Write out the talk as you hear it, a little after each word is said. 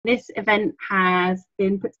This event has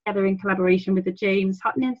been put together in collaboration with the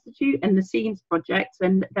Hutton Institute and the Seams project,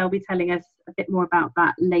 and they'll be telling us a bit more about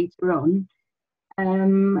that later on.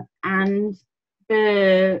 And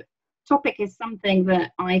the topic is something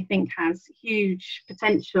that I think has huge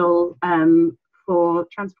potential for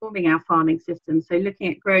transforming our farming system. So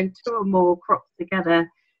looking at growing 2 or more crops together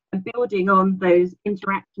and building on those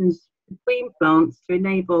interactions between plants to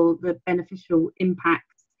enable the beneficial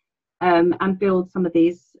impacts and build some of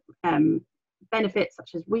these benefits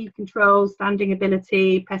such as weed control, standing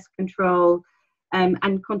ability, pest control,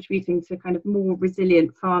 and contributing to kind of more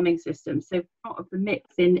resilient farming systems. So part of the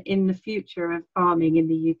mix in the future of farming in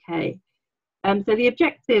the UK. So the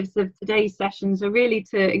objectives of today's sessions are really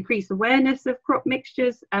to increase awareness of crop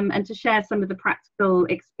mixtures and to share some of the practical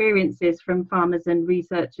experiences from farmers and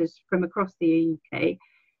researchers from across the UK.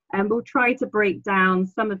 And we'll try to break down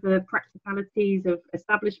some of the practicalities of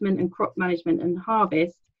establishment and crop management and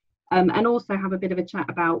harvest, and also have a bit of a chat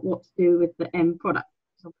about what to do with the end product.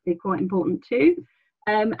 It's obviously quite important too.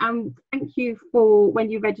 And thank you for,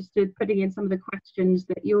 when you registered, putting in some of the questions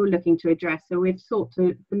that you're looking to address. So we've sought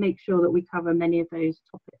to make sure that we cover many of those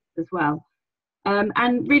topics as well.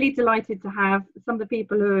 And really delighted to have some of the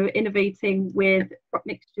people who are innovating with crop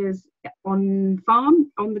mixtures on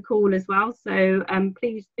farm on the call as well. So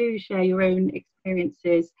please do share your own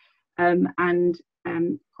experiences and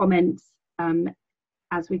comments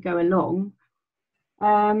as we go along.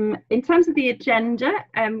 In terms of the agenda,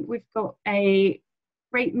 we've got a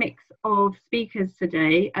great mix of speakers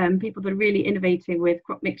today, people that are really innovating with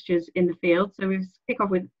crop mixtures in the field. So we'll kick off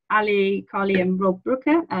with Ali, Karley and Rob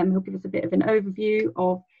Brooker, who'll give us a bit of an overview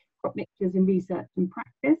of crop mixtures in research and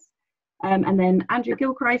practice. And then Andrew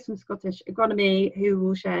Gilchrist from Scottish Agronomy, who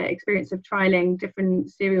will share experience of trialling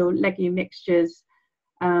different cereal legume mixtures.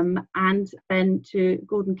 And then to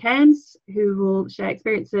Gordon Cairns, who will share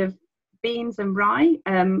experience of beans and rye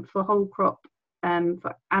for whole crop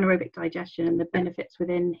for anaerobic digestion and the benefits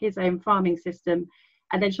within his own farming system,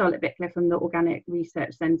 and then Charlotte Bickler from the Organic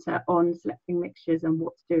Research Centre on selecting mixtures and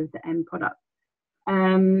what to do with the end product.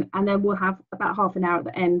 And then we'll have about half an hour at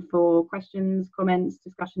the end for questions, comments,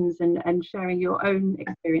 discussions, and sharing your own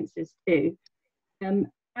experiences too.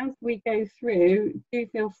 As we go through, do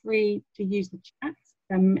feel free to use the chat.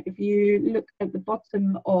 If you look at the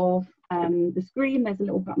bottom of the screen, there's a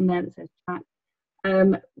little button there that says chat.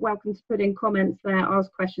 Welcome to put in comments there,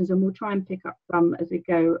 ask questions, and we'll try and pick up some as we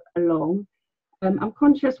go along. I'm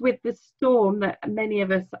conscious with the storm that many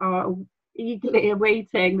of us are eagerly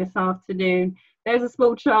awaiting this afternoon. There's a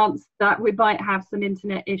small chance that we might have some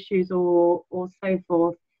internet issues or so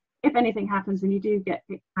forth. If anything happens and you do get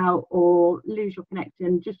kicked out or lose your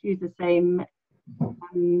connection, just use the same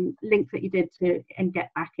link that you did and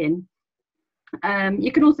get back in.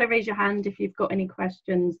 You can also raise your hand if you've got any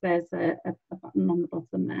questions. There's a button on the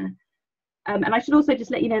bottom there. And I should also just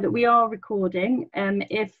let you know that we are recording, and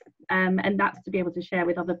that's to be able to share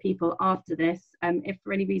with other people after this. If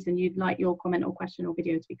for any reason you'd like your comment or question or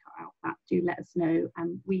video to be cut out, that do let us know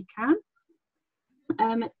and we can.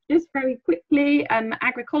 Just very quickly,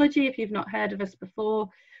 Agricology, if you've not heard of us before,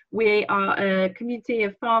 we are a community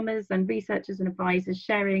of farmers and researchers and advisors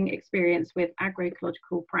sharing experience with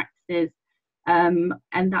agroecological practices. And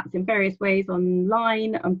that's in various ways,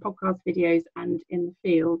 online, on podcast videos and in the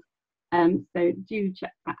field. So do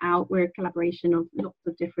check that out. We're a collaboration of lots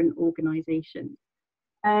of different organisations.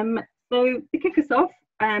 So to kick us off,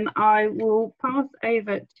 I will pass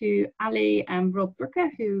over to Ali and Rob Brooker,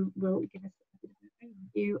 who will give us a bit of an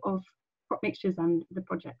overview of crop mixtures and the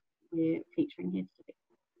project we're featuring here today.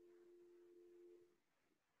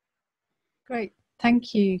 Great.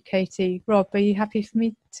 Thank you, Katie. Rob, are you happy for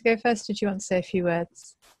me to go first? Did you want to say a few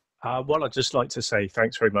words? Well, I'd just like to say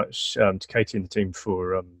thanks very much to Katie and the team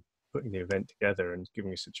for putting the event together and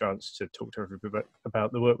giving us a chance to talk to everybody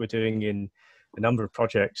about the work we're doing in a number of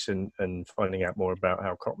projects and finding out more about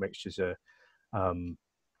how crop mixtures are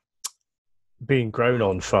being grown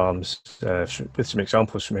on farms with some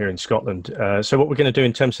examples from here in Scotland. So what we're going to do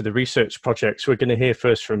in terms of the research projects, we're going to hear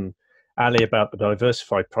first from Ali about the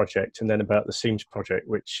Diversify project and then about the Seams project,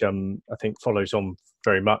 which I think follows on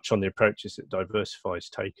very much on the approaches that Diversify has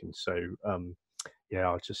taken. So yeah,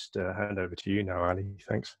 I'll just hand over to you now, Ali.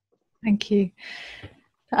 Thanks. Thank you.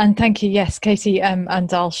 And thank you, yes, Katie,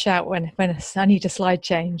 and I'll shout when I need a slide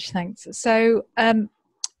change. Thanks. So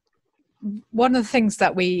one of the things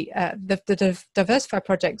that we, the Diversify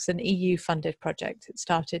project's an EU-funded project. It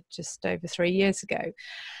started just over 3 years ago.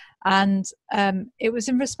 And it was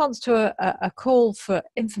in response to a call for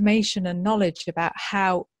information and knowledge about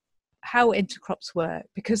how how intercrops work,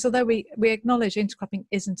 because although we acknowledge intercropping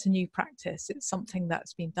isn't a new practice, it's something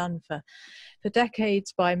that's been done for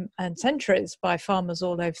decades and centuries by farmers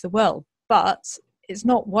all over the world, but it's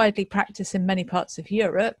not widely practiced in many parts of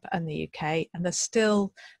Europe and the UK, and there's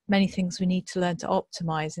still many things we need to learn to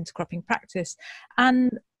optimise intercropping practice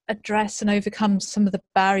and address and overcome some of the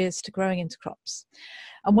barriers to growing intercrops.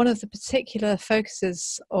 And one of the particular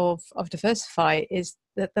focuses of Diversify is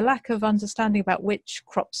that the lack of understanding about which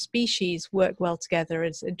crop species work well together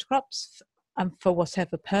as intercrops and for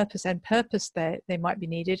whatever purpose they might be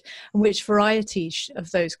needed, and which varieties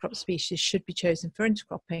of those crop species should be chosen for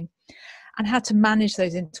intercropping, and how to manage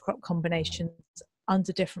those intercrop combinations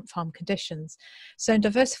under different farm conditions. So in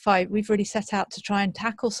Diversify, we've really set out to try and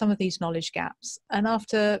tackle some of these knowledge gaps. And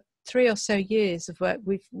after 3 or so years of work,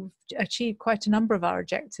 we've achieved quite a number of our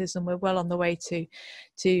objectives, and we're well on the way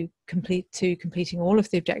to completing all of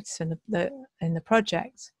the objectives in the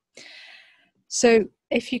project. So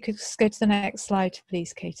if you could just go to the next slide,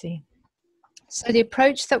 please, Katie. So the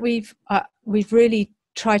approach that we've really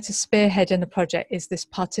try to spearhead in the project is this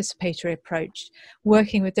participatory approach,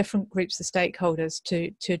 working with different groups of stakeholders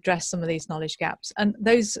to address some of these knowledge gaps. And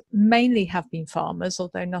those mainly have been farmers,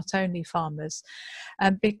 although not only farmers,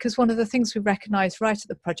 because one of the things we recognise right at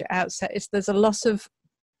the project outset is there's a lot of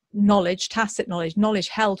knowledge, tacit knowledge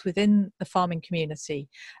held within the farming community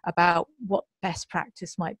about what best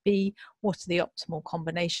practice might be, what are the optimal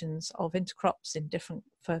combinations of intercrops in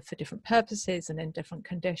for different purposes and in different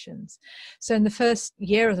conditions. So in the first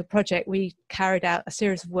year of the project, we carried out a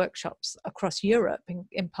series of workshops across Europe,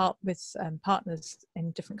 in part with partners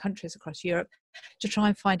in different countries across Europe, to try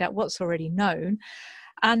and find out what's already known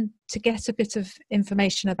and to get a bit of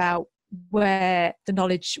information about where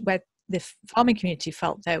the farming community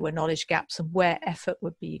felt there were knowledge gaps and where effort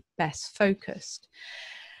would be best focused.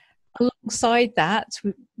 Alongside that,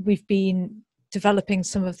 we've been developing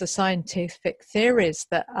some of the scientific theories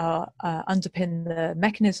that underpin the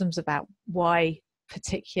mechanisms about why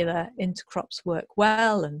particular intercrops work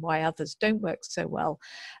well and why others don't work so well,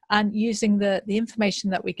 and using the information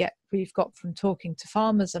that we've got from talking to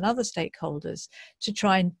farmers and other stakeholders to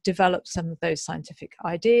try and develop some of those scientific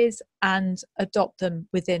ideas and adopt them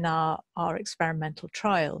within our experimental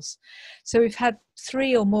trials. So we've had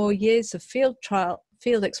 3 or more years of field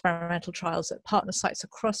experimental trials at partner sites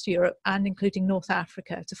across Europe and including North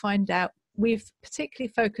Africa to find out. We've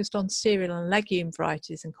particularly focused on cereal and legume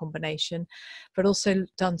varieties in combination, but also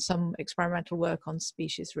done some experimental work on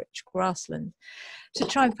species-rich grassland to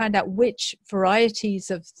try and find out which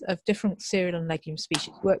varieties of different cereal and legume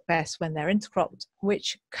species work best when they're intercropped,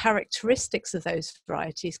 which characteristics of those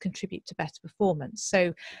varieties contribute to better performance.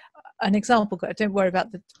 So an example, don't worry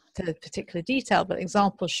about the particular detail, but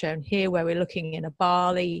examples shown here where we're looking in a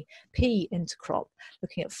barley pea intercrop,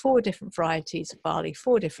 looking at 4 different varieties of barley,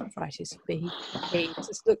 4 different varieties of pea,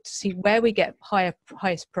 to look to see where we get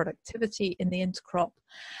highest productivity in the intercrop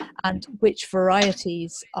and which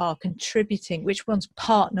varieties are contributing, which ones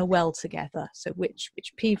partner well together. So which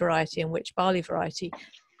pea variety and which barley variety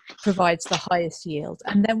provides the highest yield.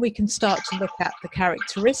 And then we can start to look at the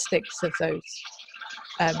characteristics of those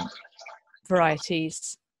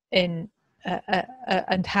varieties in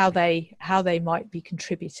and how they might be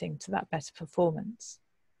contributing to that better performance.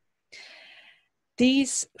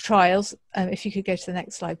 These trials, if you could go to the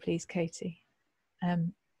next slide, please, Katie.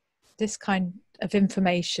 This kind of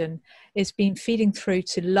information is being feeding through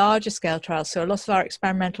to larger scale trials. So a lot of our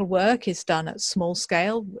experimental work is done at small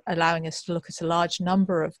scale, allowing us to look at a large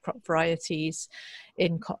number of crop varieties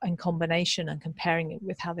in combination and comparing it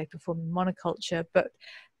with how they perform in monoculture. But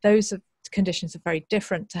those conditions are very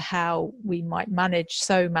different to how we might manage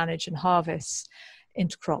and harvest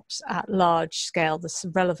intercrops at large scale,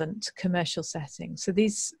 the relevant commercial settings. So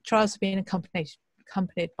these trials have been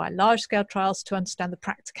accompanied by large-scale trials to understand the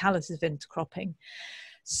practicalities of intercropping,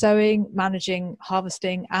 sowing, managing,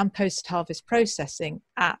 harvesting, and post-harvest processing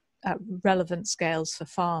at relevant scales for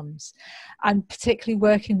farms, and particularly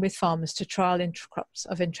working with farmers to trial intercrops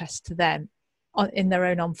of interest to them in their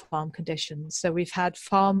own on-farm conditions. So we've had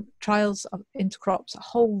farm trials of intercrops, a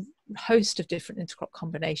whole host of different intercrop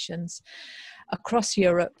combinations across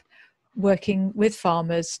Europe, working with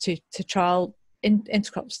farmers to trial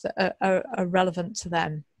intercrops that are relevant to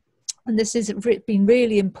them. And this has been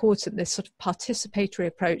really important, this sort of participatory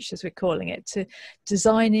approach, as we're calling it, to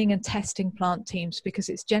designing and testing plant teams, because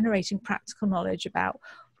it's generating practical knowledge about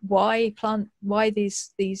why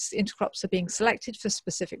these intercrops are being selected for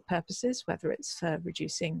specific purposes, whether it's for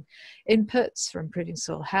reducing inputs, for improving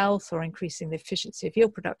soil health, or increasing the efficiency of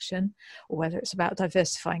yield production, or whether it's about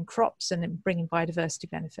diversifying crops and bringing biodiversity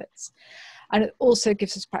benefits. And it also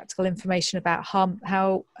gives us practical information about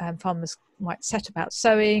how farmers might set about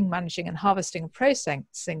sowing, managing and harvesting and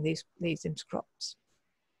processing these intercrops.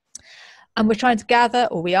 And we're trying to gather,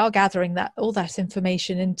 or we are gathering all that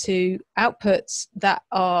information into outputs that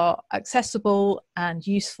are accessible and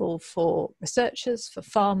useful for researchers, for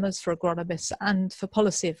farmers, for agronomists, and for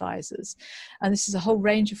policy advisors. And this is a whole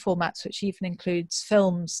range of formats, which even includes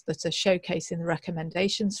films that are showcasing the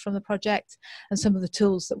recommendations from the project and some of the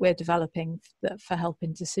tools that we're developing for help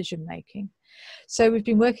in decision making. So we've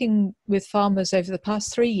been working with farmers over the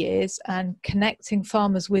past 3 years and connecting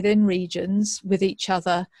farmers within regions with each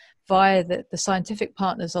other via the scientific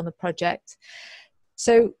partners on the project.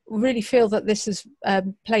 So really feel that this has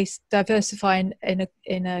placed Diversify in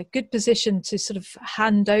a good position to sort of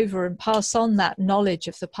hand over and pass on that knowledge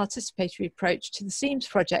of the participatory approach to the SEAMS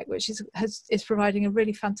project, which is providing a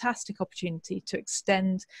really fantastic opportunity to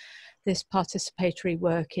extend this participatory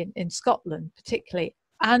work in Scotland particularly,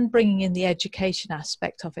 and bringing in the education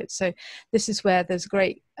aspect of it. So this is where there's a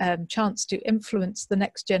great chance to influence the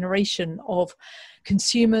next generation of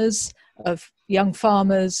consumers, of young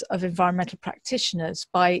farmers, of environmental practitioners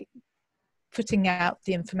by putting out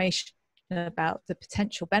the information about the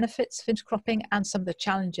potential benefits of intercropping and some of the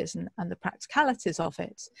challenges and the practicalities of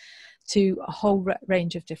it to a whole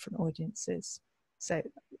range of different audiences. So I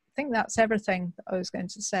think that's everything that I was going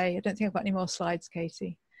to say. I don't think I've got any more slides,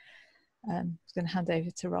 Katie. I'm going to hand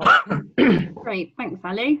over to Rob. Great, thanks,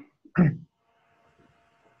 Ali.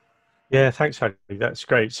 Yeah, thanks, Ali. That's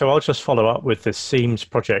great. So I'll just follow up with the SEAMS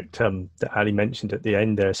project that Ali mentioned at the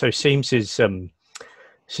end there. So SEAMS is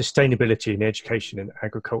sustainability in education and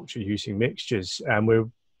agriculture using mixtures, and we're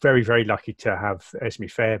very, very lucky to have Esme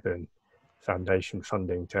Fairbairn Foundation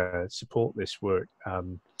funding to support this work.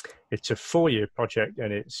 It's a 4-year project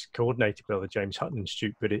and it's coordinated by the James Hutton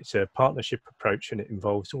Institute, but it's a partnership approach and it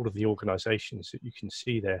involves all of the organisations that you can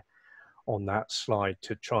see there on that slide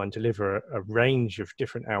to try and deliver a range of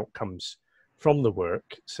different outcomes from the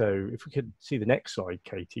work. So if we could see the next slide,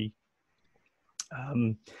 Katie.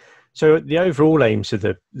 So the overall aims of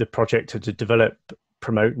the project are to develop,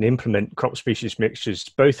 promote and implement crop species mixtures,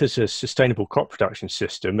 both as a sustainable crop production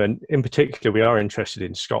system, and in particular we are interested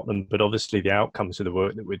in Scotland, but obviously the outcomes of the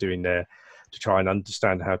work that we're doing there to try and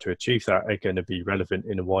understand how to achieve that are going to be relevant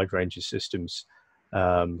in a wide range of systems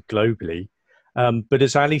globally. But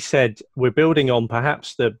as Ali said, we're building on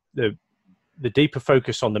perhaps the deeper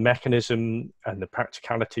focus on the mechanism and the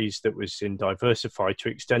practicalities that was in Diversify to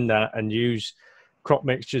extend that and use crop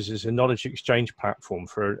mixtures as a knowledge exchange platform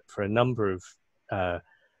for a number of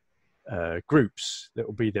groups that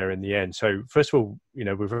will be there in the end. So first of all,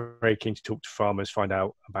 we're very keen to talk to farmers, find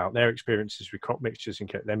out about their experiences with crop mixtures and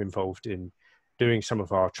get them involved in doing some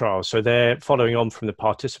of our trials. So they're following on from the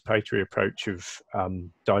participatory approach of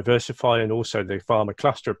Diversify and also the farmer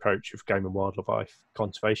cluster approach of Game and Wildlife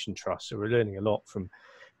Conservation Trust. So we're learning a lot from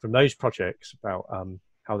those projects about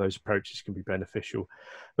how those approaches can be beneficial.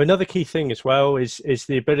 But another key thing as well is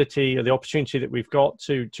the ability or the opportunity that we've got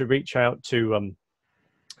to reach out to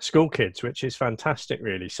school kids, which is fantastic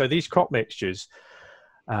really. So these crop mixtures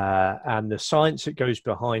and the science that goes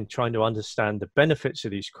behind trying to understand the benefits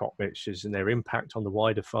of these crop mixtures and their impact on the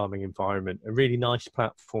wider farming environment are really nice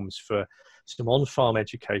platforms for some on-farm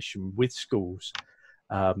education with schools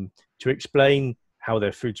to explain how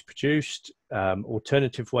their food's produced,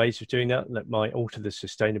 alternative ways of doing that might alter the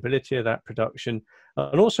sustainability of that production,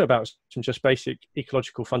 and also about some just basic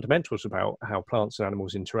ecological fundamentals about how plants and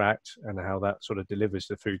animals interact and how that sort of delivers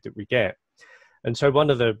the food that we get. And so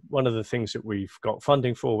one of the things that we've got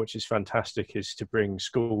funding for, which is fantastic, is to bring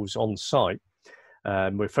schools on site.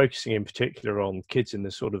 We're focusing in particular on kids in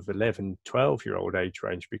the sort of 11, 12-year-old age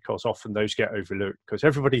range, because often those get overlooked because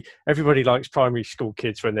everybody likes primary school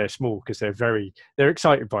kids when they're small because they're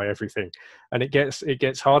excited by everything, and it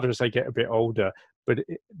gets harder as they get a bit older. But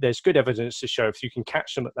there's good evidence to show if you can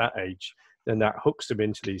catch them at that age, then that hooks them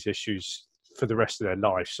into these issues for the rest of their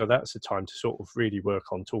life. So that's the time to sort of really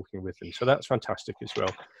work on talking with them. So that's fantastic as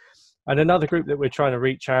well. And another group that we're trying to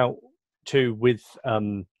reach out to with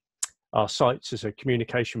our sites as a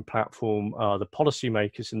communication platform are the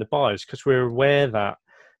policymakers and the buyers, because we're aware that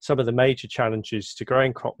some of the major challenges to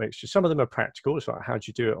growing crop mixtures, some of them are practical, it's like how do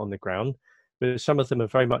you do it on the ground, but some of them are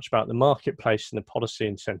very much about the marketplace and the policy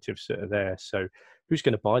incentives that are there. So who's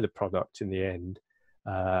going to buy the product in the end?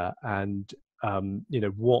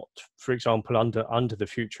 What, for example, under the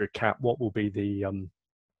future cap, what will be the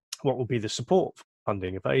what will be the support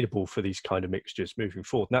funding available for these kind of mixtures moving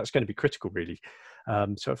forward. And that's going to be critical, really.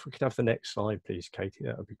 So if we could have the next slide, please, Katie,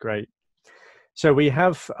 that would be great. So we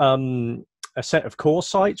have a set of core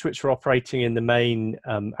sites which are operating in the main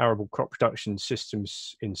arable crop production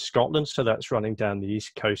systems in Scotland. So that's running down the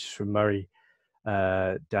east coast from Murray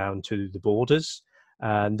down to the borders.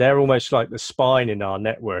 And they're almost like the spine in our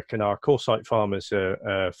network, and our core site farmers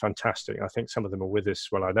are fantastic. I think some of them are with us.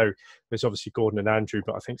 Well, I know there's obviously Gordon and Andrew,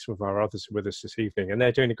 but I think some of our others are with us this evening, and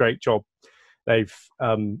they're doing a great job. They've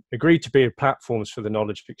agreed to be platforms for the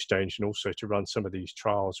knowledge exchange and also to run some of these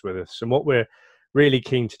trials with us. And what we're really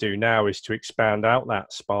keen to do now is to expand out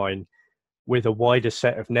that spine with a wider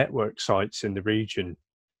set of network sites in the region.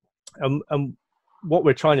 And what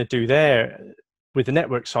we're trying to do there with the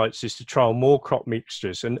network sites is to trial more crop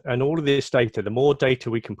mixtures, and all of this data, the more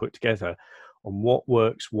data we can put together on what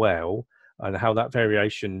works well and how that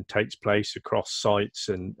variation takes place across sites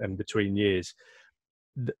and between years,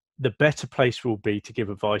 the better place will be to give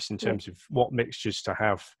advice in terms of what mixtures to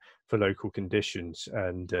have for local conditions,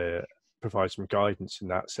 and provide some guidance in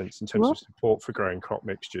that sense in terms of support for growing crop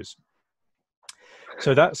mixtures.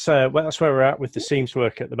 So that's where we're at with the SEAMS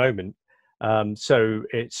work at the moment. So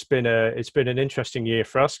it's been an interesting year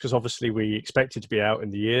for us, because obviously we expected to be out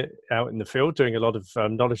in the field doing a lot of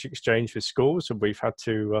knowledge exchange with schools, and we've had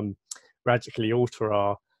to radically alter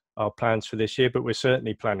our plans for this year, but we're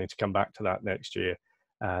certainly planning to come back to that next year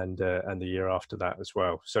and the year after that as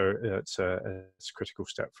well. So it's a critical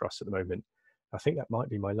step for us at the moment. I think that might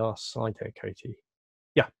be my last slide there, Katie.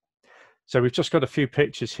 Yeah. So we've just got a few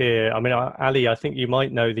pictures here. I mean, Ali, I think you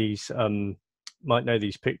might know these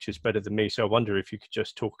pictures better than me. So I wonder if you could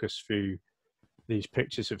just talk us through these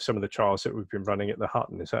pictures of some of the trials that we've been running at the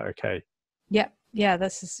Hutton. Is that okay? Yeah,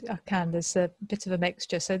 I can. There's a bit of a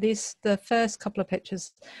mixture. So the first couple of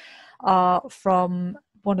pictures are from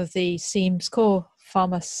one of the SEAMS core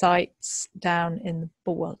farmer sites down in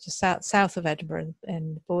just south of Edinburgh,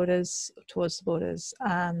 in the borders, towards the borders,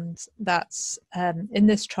 and that's in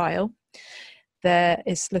this trial. There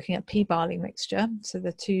is looking at pea barley mixture. So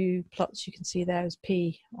the two plots you can see there is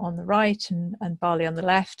pea on the right and barley on the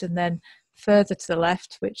left, and then further to the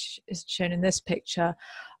left, which is shown in this picture,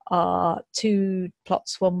 are two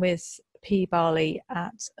plots, one with pea barley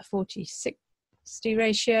at a 40-60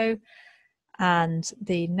 ratio, and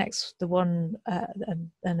the one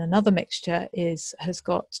and another mixture has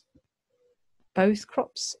got both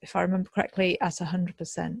crops, if I remember correctly, at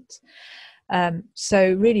 100%.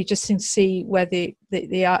 So really just to see where the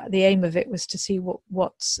aim of it was to see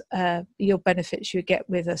what yield benefits you get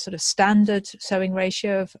with a sort of standard sowing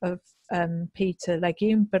ratio of pea to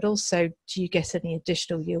legume, but also do you get any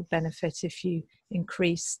additional yield benefit if you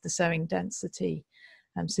increase the sowing density?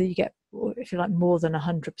 So you get, if you like, more than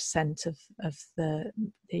 100% of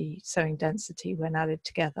the sowing density when added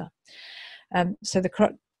together. So the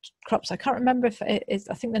crops, I can't remember if it is,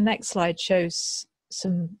 I think the next slide shows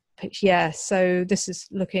some pictures. Yeah, so this is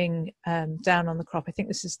looking down on the crop. I think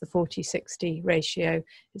this is the 40-60 ratio.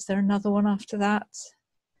 Is there another one after that?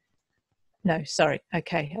 No, sorry.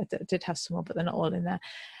 Okay, I did have some more, but they're not all in there.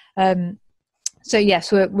 So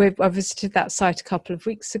yes, I visited that site a couple of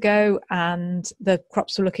weeks ago, and the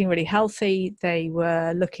crops were looking really healthy. They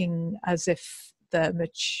were looking as if the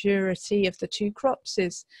maturity of the two crops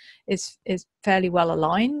is fairly well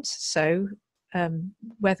aligned. So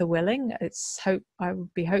weather willing, I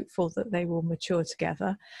would be hopeful that they will mature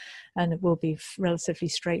together, and it will be relatively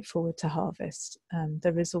straightforward to harvest.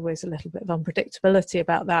 There is always a little bit of unpredictability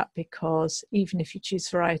about that, because even if you choose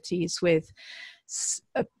varieties with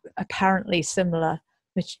apparently similar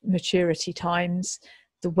maturity times,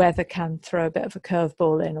 the weather can throw a bit of a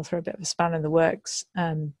curveball in, or throw a bit of a span in the works,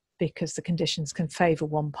 because the conditions can favour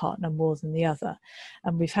one partner more than the other.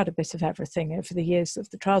 And we've had a bit of everything over the years of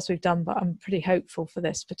the trials we've done, but I'm pretty hopeful for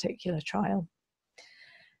this particular trial.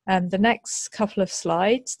 The next couple of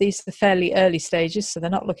slides, these are the fairly early stages, so they're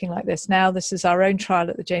not looking like this now. This is our own trial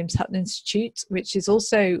at the Hutton Institute, which is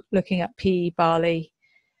also looking at pea barley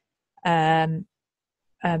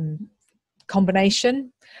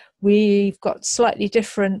combination. We've got slightly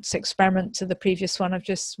different experiment to the previous one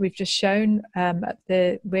we've just shown.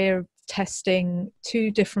 We're testing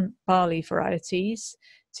two different barley varieties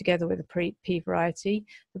together with a pea variety.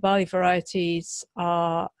 The barley varieties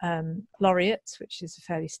are Laureate, which is a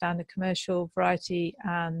fairly standard commercial variety,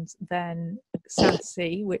 and then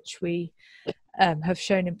Sassy, which we have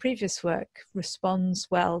shown in previous work responds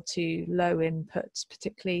well to low inputs,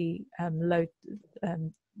 particularly low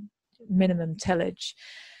minimum tillage,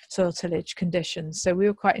 soil tillage conditions. So we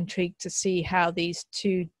were quite intrigued to see how these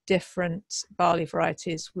two different barley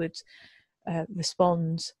varieties would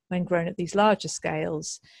respond when grown at these larger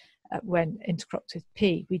scales when intercropped with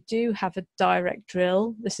pea. We do have a direct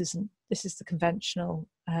drill. This is the conventional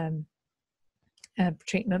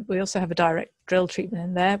treatment. We also have a direct drill treatment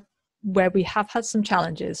in there where we have had some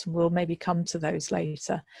challenges. We'll maybe come to those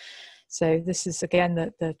later. So this is again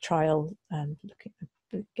the trial, looking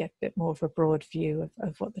to get a bit more of a broad view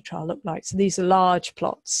of what the trial looked like. So these are large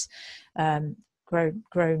plots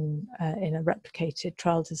grown in a replicated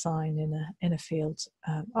trial design in a field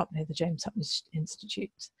up near the Hutton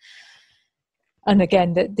Institute. And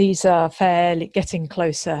again, these are fairly getting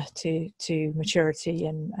closer to maturity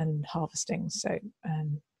and harvesting. So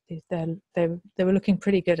they were looking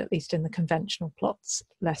pretty good, at least in the conventional plots,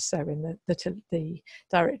 less so in the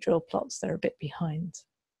direct drill plots. They're a bit behind.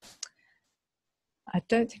 I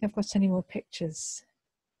don't think I've got any more pictures.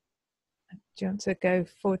 Do you want to go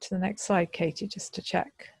forward to the next slide, Katie, just to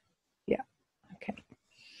check? Yeah, okay.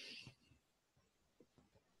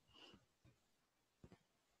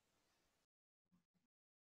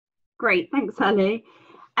 Great, thanks, Ali.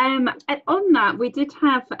 On that, we did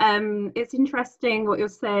have, it's interesting what you're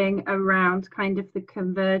saying around kind of the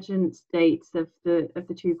convergence dates of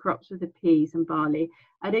the two crops of the peas and barley.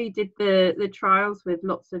 I know you did the trials with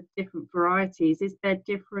lots of different varieties. Is there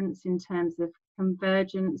difference in terms of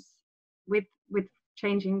convergence with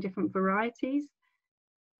changing different varieties?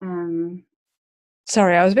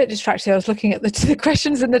 Sorry, I was a bit distracted. I was looking at the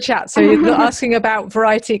questions in the chat. So you're asking about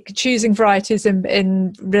choosing varieties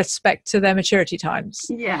in respect to their maturity times,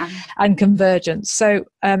 yeah, and convergence. So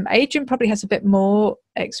Adrian probably has a bit more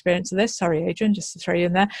experience of this. Sorry, Adrian, just to throw you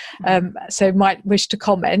in there. So might wish to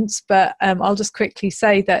comment, but I'll just quickly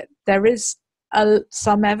say that there is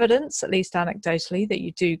some evidence, at least anecdotally, that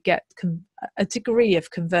you do get a degree of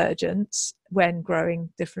convergence when growing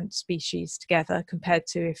different species together compared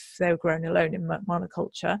to if they were grown alone in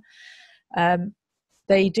monoculture.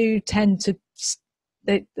 They do tend to,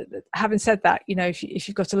 having said that, you know, if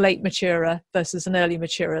you've got a late maturer versus an early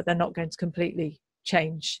maturer, they're not going to completely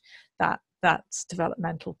change that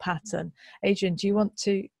developmental pattern. Adrian, do you want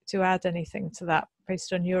to add anything to that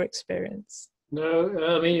based on your experience?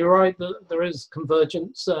 No, I mean, you're right that there is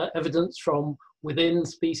convergence evidence from within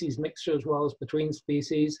species mixture as well as between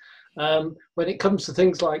species. When it comes to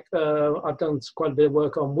things like, I've done quite a bit of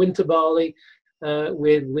work on winter barley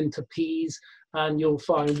with winter peas, and you'll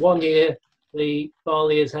find one year the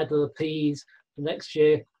barley is ahead of the peas, the next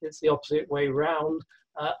year it's the opposite way round,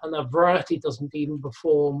 and a variety doesn't even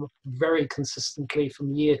perform very consistently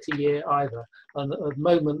from year to year either. And at the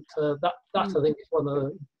moment, that I think is one of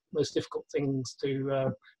the most difficult things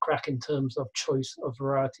to crack in terms of choice of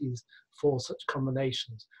varieties for such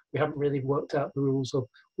combinations. We haven't really worked out the rules of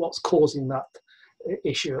what's causing that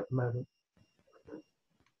issue at the moment.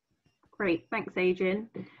 Great, thanks, Adrian.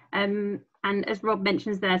 And as Rob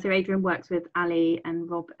mentions there, so Adrian works with Ali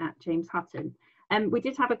and Rob at James Hutton. We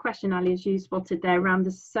did have a question, Ali, as you spotted there, around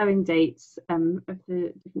the sowing dates of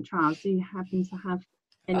the different trials. Do you happen to have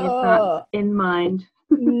any of that in mind?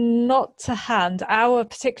 Not to hand. Our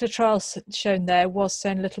particular trial shown there was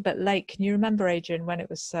sown a little bit late. Can you remember, Adrian, when it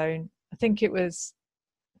was sown? I think it was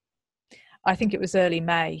early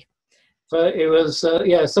May. So it was,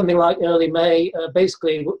 yeah, something like early May,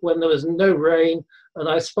 basically when there was no rain, and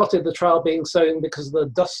I spotted the trial being sown because of the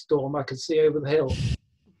dust storm I could see over the hill.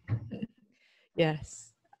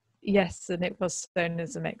 Yes, and it was sown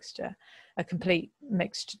as a mixture, a complete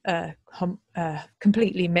mixed,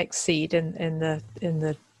 completely mixed seed in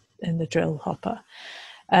the drill hopper.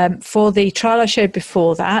 For the trial I showed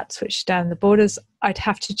before that, which is down the borders, I'd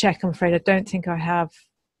have to check. I'm afraid I don't think I have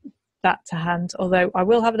that to hand. Although I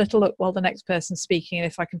will have a little look while the next person's speaking, and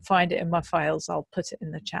if I can find it in my files, I'll put it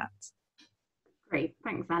in the chat. Great,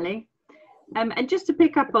 thanks, Ali. And just to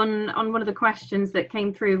pick up on one of the questions that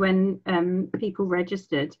came through when people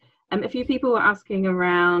registered, a few people were asking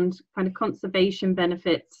around kind of conservation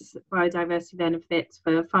benefits, biodiversity benefits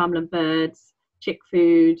for farmland birds, chick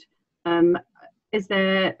food. Is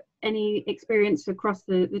there any experience across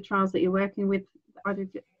the trials that you're working with either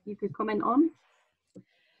you could comment on?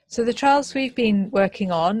 So the trials we've been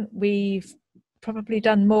working on, we've probably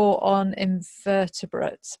done more on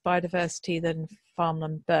invertebrate biodiversity than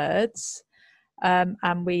farmland birds.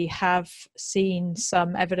 And we have seen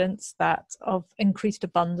some evidence of increased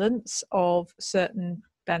abundance of certain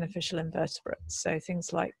beneficial invertebrates. So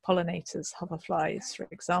things like pollinators, hoverflies, for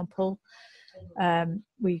example.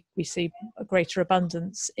 We see a greater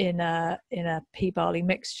abundance in a pea barley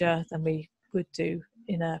mixture than we would do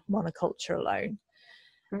in a monoculture alone.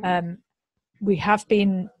 We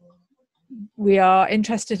are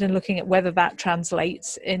interested in looking at whether that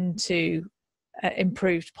translates into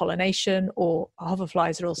improved pollination, or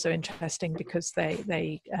hoverflies are also interesting because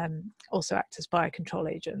they also act as biocontrol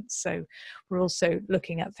agents. So we're also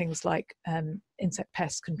looking at things like insect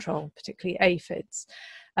pest control, particularly aphids.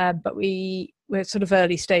 But we're sort of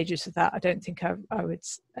early stages of that. I don't think I would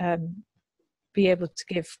be able to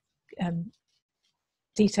give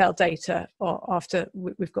detailed data or after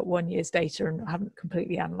we've got 1 year's data and haven't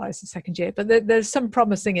completely analysed the second year. But there's some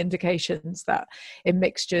promising indications that in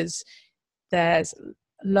mixtures there's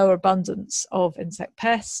lower abundance of insect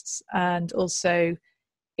pests, and also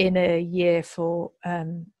in a year for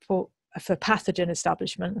pathogen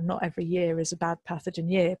establishment, and not every year is a bad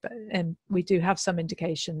pathogen year, but we do have some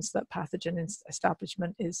indications that pathogen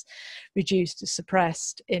establishment is reduced or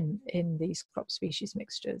suppressed in these crop species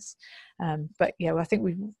mixtures. But yeah, I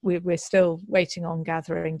think we're still waiting on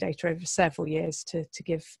gathering data over several years to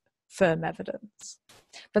give firm evidence.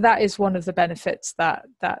 But that is one of the benefits that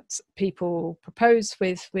people propose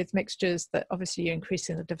with mixtures, that obviously you're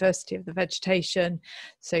increasing the diversity of the vegetation,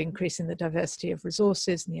 so increasing the diversity of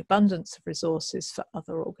resources and the abundance of resources for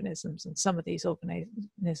other organisms, and some of these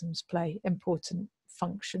organisms play important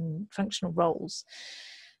functional roles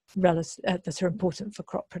that are important for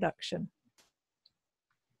crop production.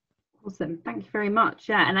 Awesome, thank you very much.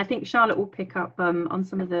 Yeah, and I think Charlotte will pick up on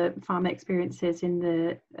some of the farmer experiences in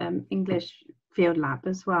the English field lab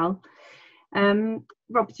as well.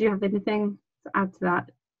 Rob, do you have anything to add to that?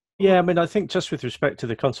 Yeah, I mean, I think just with respect to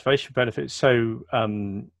the conservation benefits, so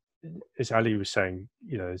as Ali was saying,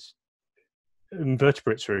 you know,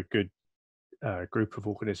 invertebrates are a good group of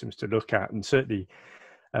organisms to look at, and certainly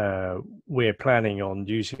we're planning on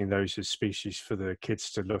using those as species for the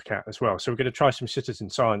kids to look at as well. So we're going to try some citizen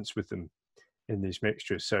science with them in these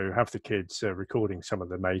mixtures. So have the kids recording some of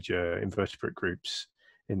the major invertebrate groups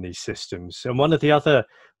in these systems. And one of the other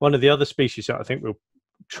species that I think we'll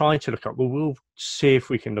try to look at, we'll see if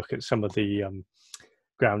we can look at some of the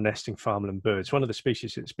ground nesting farmland birds. One of the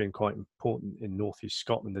species that's been quite important in northeast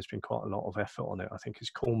Scotland, there's been quite a lot of effort on it, I think, is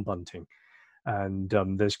corn bunting. And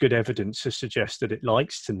there's good evidence to suggest that it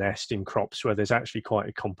likes to nest in crops where there's actually quite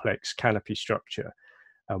a complex canopy structure.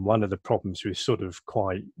 And one of the problems with sort of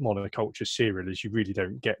quite monoculture cereal is you really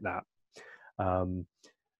don't get that.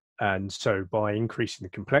 And so by increasing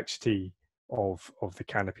the complexity of the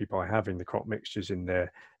canopy, by having the crop mixtures in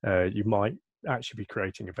there, you might actually be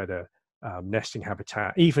creating a better nesting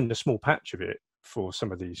habitat, even a small patch of it, for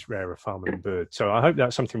some of these rarer farmland birds. So I hope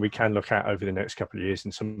that's something we can look at over the next couple of years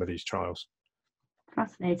in some of these trials.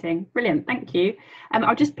 Fascinating, brilliant, thank you.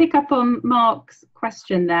 I'll just pick up on Mark's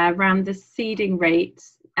question there around the seeding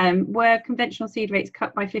rates. Were conventional seed rates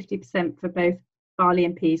cut by 50% for both barley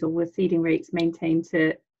and peas, or were seeding rates maintained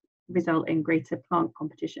to result in greater plant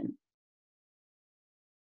competition?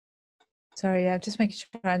 Sorry, I'm just making sure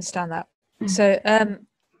I understand that.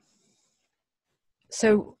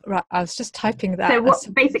 So right, I was just typing that. So what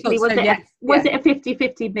basically was it? Was it a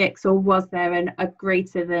 50-50 mix, or was there a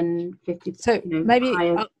greater than 50%? So maybe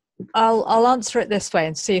I'll answer it this way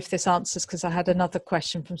and see if this answers, because I had another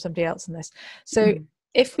question from somebody else on this. So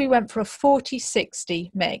if we went for a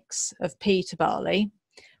 40-60 mix of pea to barley,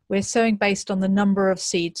 we're sowing based on the number of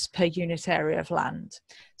seeds per unit area of land.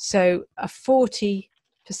 So a 40%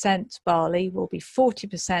 barley will be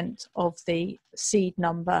 40% of the seed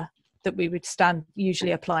number that we would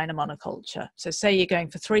usually apply in a monoculture. So say you're going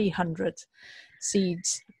for 300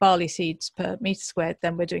 seeds, barley seeds per metre squared,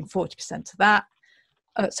 then we're doing 40% of that.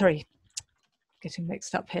 Sorry, getting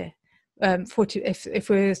mixed up here. 40. If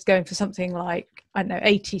we're going for something like, I don't know,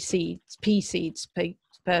 80 seeds, pea seeds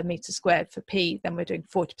per metre squared for pea, then we're doing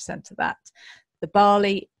 40% of that. The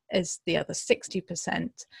barley is the other 60%.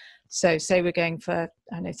 So say we're going for,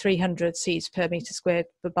 I don't know, 300 seeds per metre squared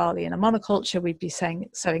for barley in a monoculture, we'd be sowing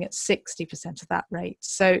at 60% of that rate.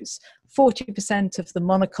 So it's 40% of the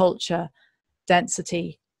monoculture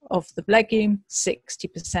density of the legume,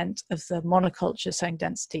 60% of the monoculture sowing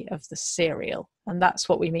density of the cereal. And that's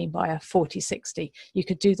what we mean by a 40-60. You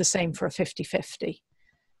could do the same for a 50-50.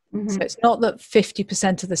 So it's not that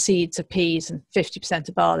 50% of the seeds are peas and 50%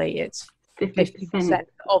 of barley, it's 50%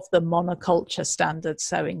 of the monoculture standard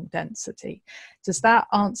sowing density. Does that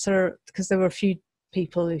answer, because there were a few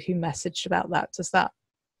people who messaged about that, does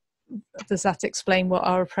that explain what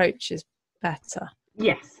our approach is better?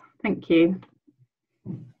 Yes, thank you.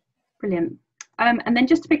 Brilliant. And then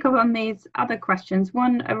just to pick up on these other questions,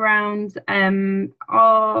 one around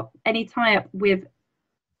are any tie-up with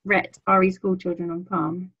RET RE school children on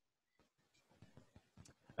farm?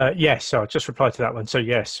 Yes, so I'll just reply to that one. So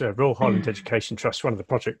yes, Royal Highland Education Trust, one of the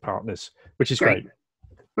project partners, which is great.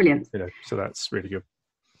 Brilliant. You know, so that's really good.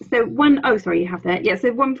 So one, oh, sorry, you have that. Yeah,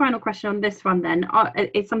 so one final question on this one then.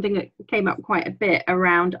 It's something that came up quite a bit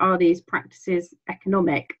around, are these practices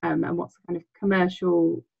economic, and what's the kind of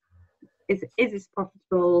commercial, is this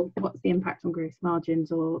profitable? What's the impact on gross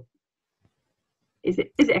margins, or is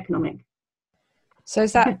it economic? So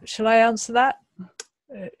is that, shall I answer that?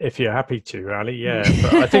 If you're happy to, Ali, yeah.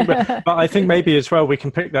 But I think maybe as well we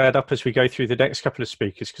can pick that up as we go through the next couple of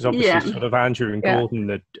speakers, because obviously sort of Andrew and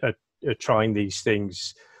Gordon are trying these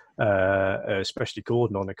things, especially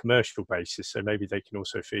Gordon, on a commercial basis. So maybe they can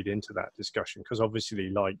also feed into that discussion, because obviously,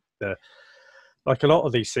 like a lot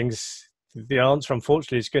of these things, the answer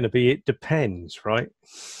unfortunately is going to be it depends, right?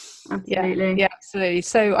 Absolutely. Yeah, absolutely.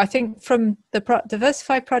 So I think from the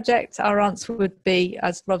Diversify project, our answer would be,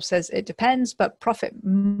 as Rob says, it depends, but profit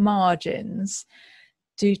margins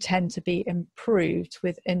do tend to be improved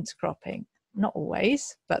with intercropping. Not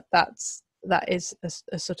always, but that is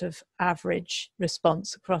a sort of average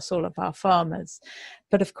response across all of our farmers.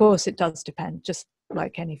 But of course it does depend, just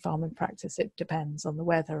like any farming practice, it depends on the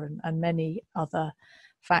weather and many other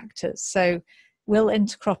factors. So will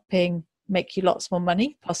intercropping make you lots more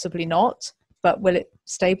money? Possibly not, but will it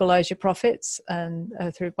stabilize your profits and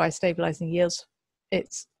by stabilizing yields?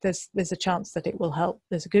 There's a chance that it will help.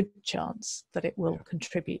 There's a good chance that it will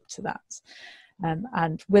contribute to that.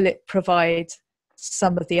 And will it provide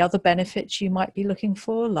some of the other benefits you might be looking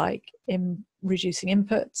for, like in reducing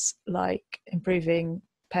inputs, like improving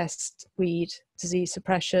pest, weed, disease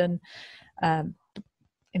suppression,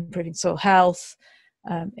 improving soil health,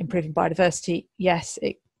 improving biodiversity? Yes,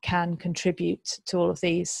 it can contribute to all of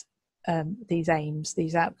these aims,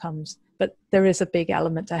 these outcomes, but there is a big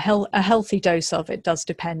element, a healthy dose of it does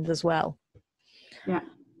depend as well. Yeah,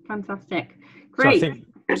 fantastic, great. So I think,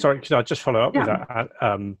 sorry, could I just follow up with that?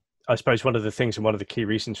 I suppose one of the things and one of the key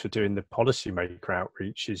reasons for doing the policymaker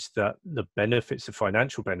outreach is that the benefits, the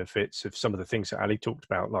financial benefits of some of the things that Ali talked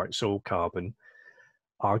about, like soil carbon,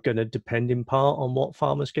 are going to depend in part on what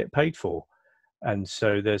farmers get paid for. And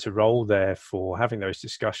so there's a role there for having those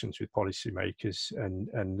discussions with policymakers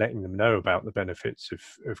and letting them know about the benefits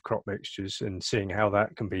of crop mixtures and seeing how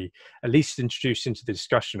that can be at least introduced into the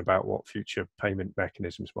discussion about what future payment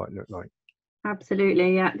mechanisms might look like.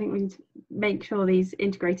 Absolutely, yeah. I think we need to make sure these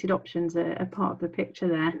integrated options are part of the picture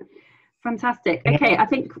there. Fantastic. Okay, I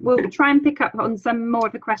think we'll try and pick up on some more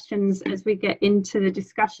of the questions as we get into the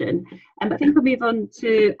discussion. I think we'll move on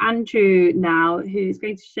to Andrew now, who's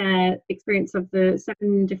going to share experience of the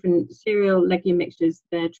 7 different cereal legume mixtures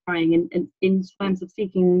they're trying in terms of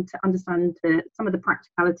seeking to understand some of the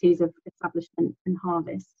practicalities of establishment and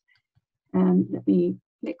harvest. Let me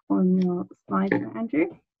click on your slide there, Andrew.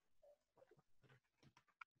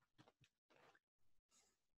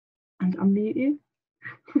 And unmute you.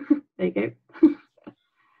 There you go.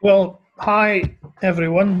 Well, hi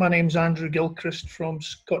everyone. My name's Andrew Gilchrist from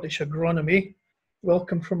Scottish Agronomy.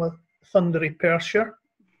 Welcome from a thundery Perthshire.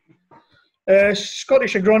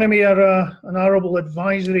 Scottish Agronomy are an arable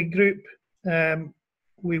advisory group.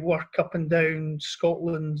 We work up and down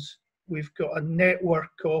Scotland. We've got a network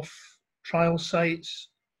of trial sites.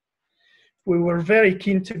 We were very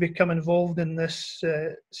keen to become involved in this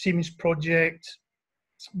SEAMS project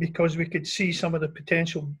because we could see some of the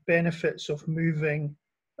potential benefits of moving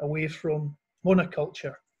away from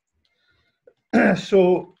monoculture.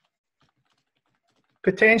 So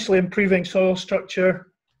potentially improving soil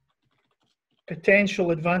structure,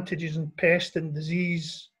 potential advantages in pest and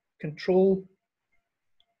disease control,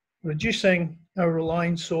 reducing our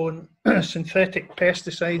reliance on synthetic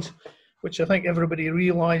pesticides, which I think everybody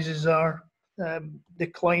realizes are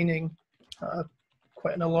declining at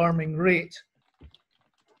quite an alarming rate,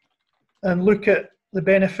 and look at the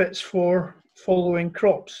benefits for following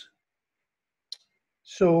crops.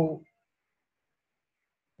 So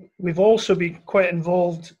we've also been quite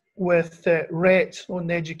involved with RET on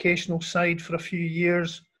the educational side for a few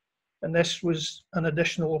years, and this was an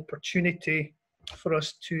additional opportunity for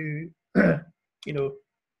us to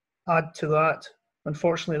add to that.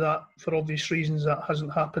 Unfortunately, that, for obvious reasons, that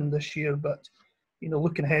hasn't happened this year, but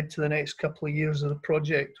looking ahead to the next couple of years of the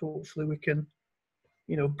project, hopefully we can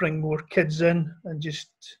bring more kids in and just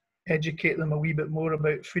educate them a wee bit more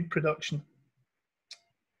about food production.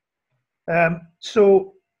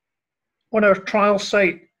 So on our trial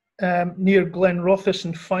site near Glenrothes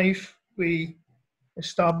in Fife, we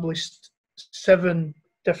established 7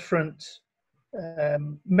 different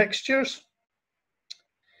mixtures.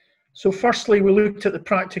 So firstly, we looked at the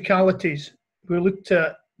practicalities. We looked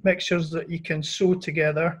at mixtures that you can sow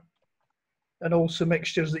together and also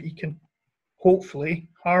mixtures that you can hopefully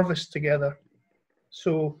harvest together.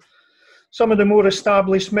 So Some of the more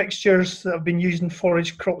established mixtures that have been used in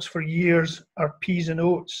forage crops for years are peas and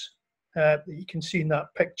oats that you can see in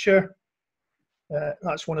that picture.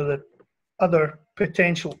 That's one of the other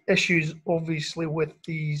potential issues, obviously, with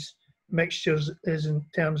these mixtures is in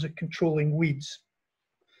terms of controlling weeds.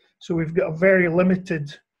 So we've got a very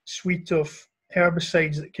limited suite of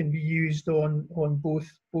herbicides that can be used on both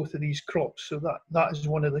of these crops. So that is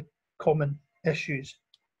one of the common issues,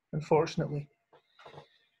 unfortunately.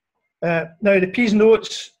 Now the peas and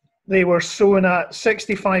oats, they were sown at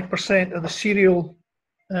 65% of the cereal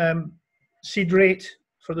seed rate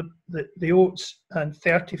for the oats and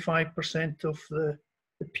 35% of the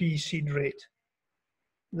pea seed rate.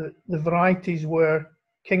 The varieties were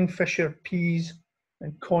Kingfisher peas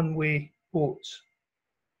and Conway oats.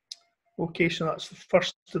 Okay, so that's the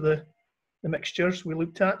first of the mixtures we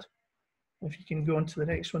looked at. If you can go on to the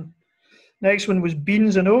next one. Next one was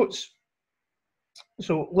beans and oats.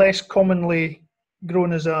 So less commonly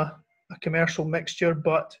grown as a commercial mixture,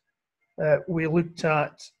 but we looked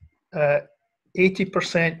at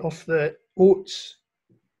 80% of the oats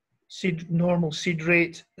normal seed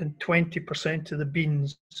rate and 20% of the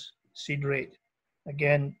beans seed rate.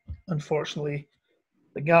 Again, unfortunately,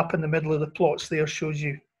 the gap in the middle of the plots there shows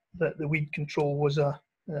you that the weed control was a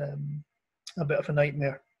bit of a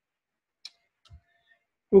nightmare.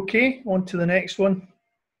 Okay, on to the next one.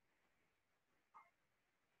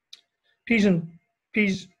 Beans,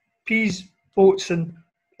 oats, and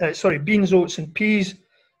peas.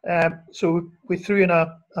 So we threw in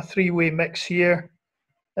a three-way mix here,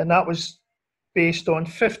 and that was based on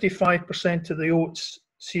 55% of the oats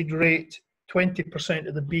seed rate, 20%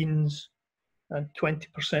 of the beans, and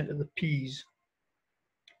 20% of the peas.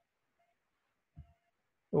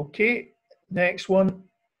 Okay, next one.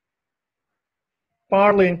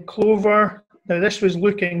 Barley and clover. Now this was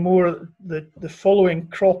looking more at the following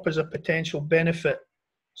crop as a potential benefit.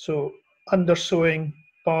 So undersowing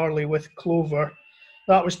barley with clover.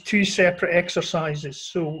 That was two separate exercises.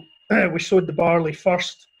 So we sowed the barley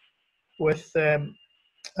first with a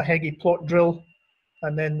Heggie plot drill,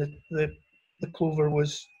 and then the clover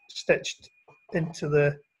was stitched into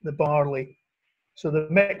the barley. So the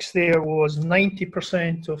mix there was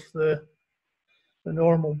 90% of the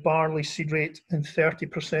normal barley seed rate and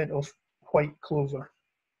 30% of white clover.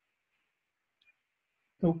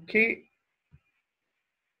 Okay.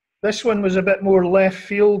 This one was a bit more left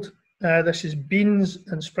field. This is beans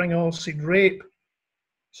and spring oilseed rape.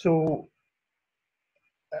 So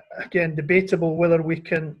again, debatable whether we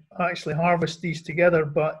can actually harvest these together,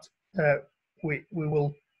 but we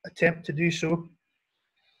will attempt to do so.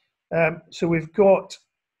 So we've got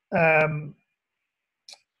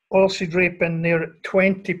oilseed rape in there at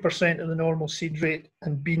 20% of the normal seed rate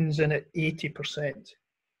and beans in at 80%.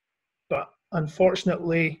 But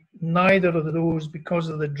unfortunately, neither of those, because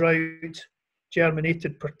of the drought,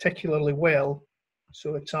 germinated particularly well.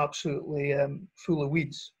 So it's absolutely full of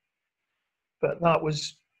weeds. But that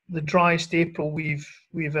was the driest April we've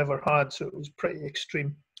ever had, so it was pretty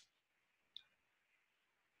extreme.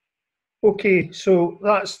 Okay, so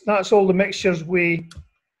that's all the mixtures we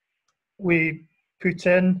put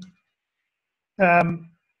in.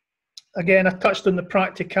 Again, I touched on the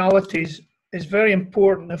practicalities. It's very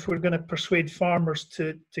important if we're going to persuade farmers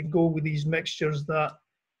to go with these mixtures that,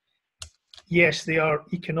 yes, they are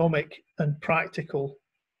economic and practical.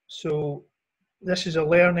 So this is a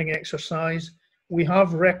learning exercise. We have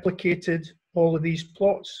replicated all of these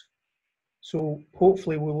plots. So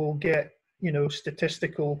hopefully we will get,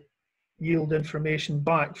 statistical yield information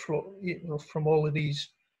back from all of these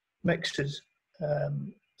mixes to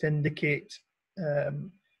indicate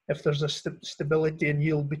if there's a stability in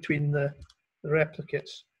yield between the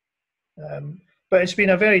replicates. But it's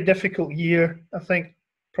been a very difficult year. I think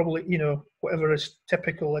probably, whatever is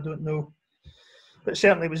typical, I don't know. But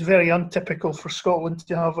certainly it was very untypical for Scotland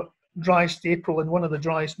to have driest April and one of the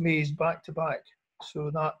driest Mays back to back.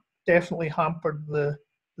 So that definitely hampered the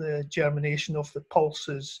germination of the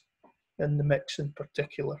pulses in the mix in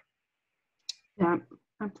particular. Yeah,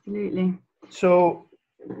 absolutely. So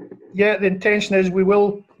yeah, the intention is we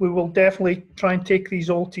will definitely try and take these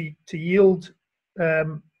all to yield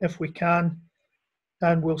if we can,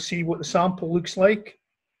 and we'll see what the sample looks like,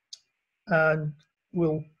 and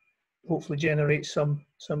we'll hopefully generate some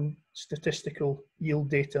statistical yield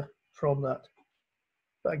data from that.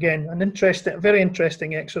 But again, very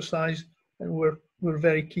interesting exercise, and we're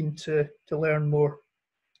very keen to learn more.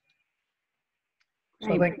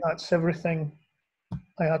 So I think that's everything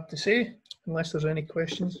I had to say, unless there's any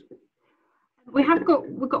questions. We've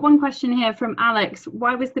got one question here from Alex.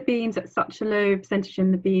 Why was the beans at such a low percentage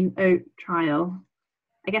in the bean oat trial?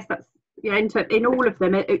 I guess that's Yeah, in all of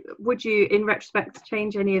them, would you, in retrospect,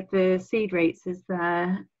 change any of the seed rates? Is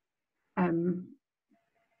there?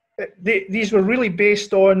 These were really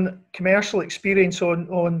based on commercial experience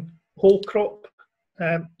on whole crop.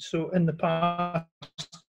 So in the past,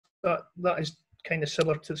 that is kind of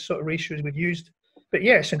similar to the sort of ratios we've used. But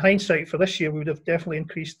yes, in hindsight, for this year, we would have definitely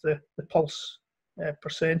increased the pulse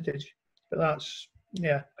percentage. But that's,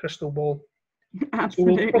 yeah, crystal ball.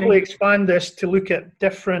 Absolutely. So we'll probably expand this to look at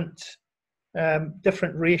different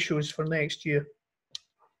ratios for next year.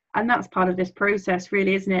 And that's part of this process,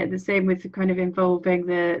 really, isn't it? The same with the kind of involving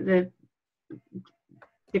the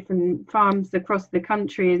different farms across the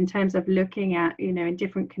country in terms of looking at, you know, in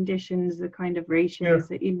different conditions, the kind of ratios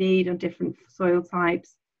that you need on different soil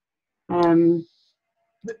types.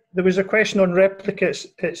 There was a question on replicates.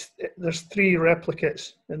 There's 3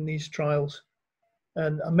 replicates in these trials.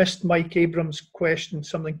 And I missed Mike Abrams' question.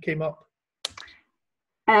 Something came up.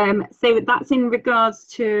 So that's in regards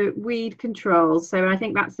to weed control. So I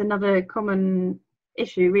think that's another common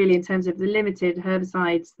issue, really, in terms of the limited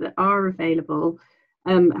herbicides that are available.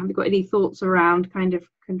 Have you got any thoughts around kind of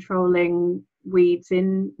controlling weeds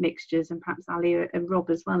in mixtures, and perhaps Ali and Rob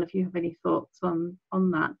as well, if you have any thoughts on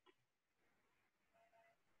that?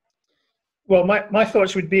 Well, my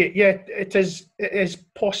thoughts would be, yeah, it is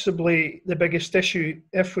possibly the biggest issue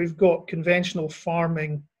if we've got conventional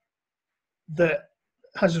farming that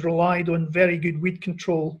has relied on very good weed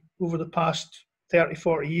control over the past 30,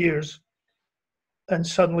 40 years. And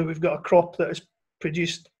suddenly we've got a crop that has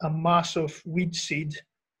produced a mass of weed seed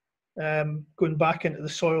going back into the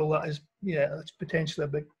soil. That's potentially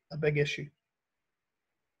a big issue.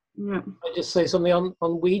 Yeah. I just say something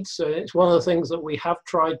on weeds. So it's one of the things that we have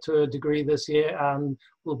tried to a degree this year and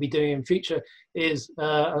will be doing in future is,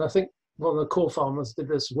 and I think one of the core farmers did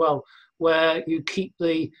this as well, where you keep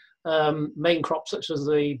the main crops such as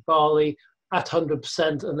the barley at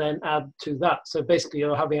 100% and then add to that. So basically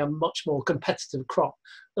you're having a much more competitive crop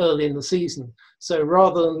early in the season. So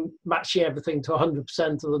rather than matching everything to 100%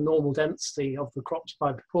 of the normal density of the crops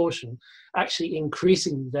by proportion, actually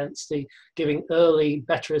increasing the density, giving early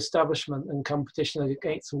better establishment and competition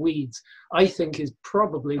against the weeds, I think is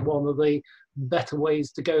probably one of the better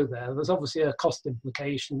ways to go there. There's obviously a cost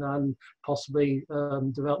implication and possibly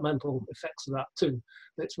developmental effects of that too.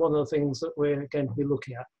 But it's one of the things that we're going to be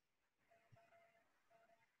looking at.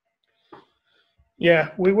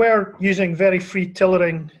 Yeah, we were using very free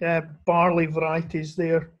tillering barley varieties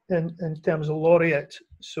there in terms of laureate.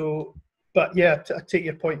 So, but yeah, I take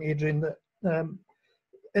your point, Adrian, that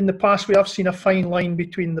in the past we have seen a fine line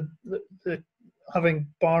between the having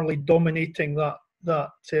barley dominating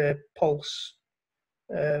that pulse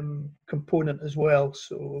component as well.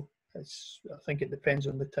 So I think it depends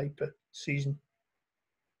on the type of season.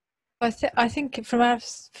 I think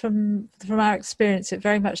from our experience, it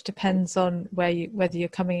very much depends on whether you're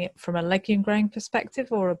coming from a legume growing perspective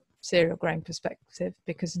or a cereal growing perspective.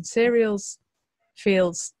 Because in cereal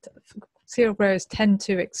growers tend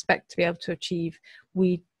to expect to be able to achieve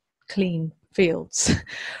weed clean fields,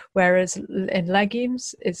 whereas in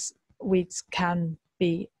legumes, weeds can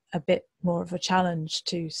be a bit more of a challenge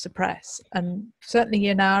to suppress. And certainly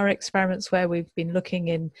in our experiments where we've been looking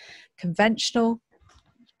in conventional,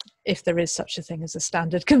 if there is such a thing as a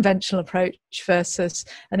standard conventional approach versus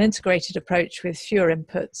an integrated approach with fewer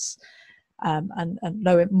inputs and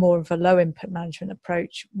more of a low input management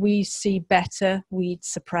approach, we see better weed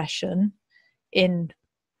suppression in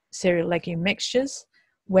cereal legume mixtures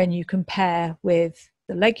when you compare with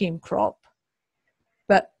the legume crop,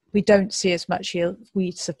 but we don't see as much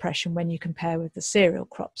weed suppression when you compare with the cereal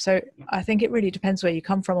crop. So I think it really depends where you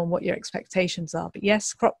come from and what your expectations are. But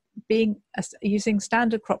yes, using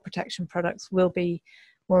standard crop protection products will be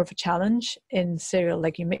more of a challenge in cereal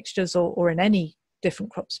legume mixtures or in any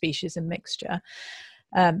different crop species and mixture.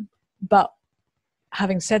 But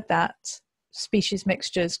having said that, species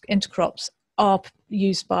mixtures, intercrops, are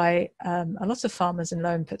used by a lot of farmers in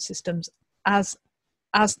low input systems as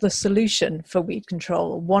the solution for weed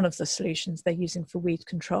control, or one of the solutions they're using for weed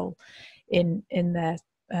control in their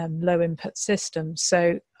low input systems.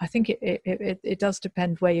 So I think it does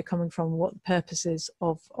depend where you're coming from, what the purpose is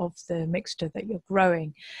of the mixture that you're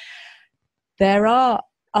growing. There are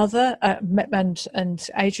other, and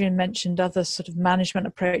Adrian mentioned other sort of management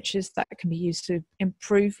approaches that can be used to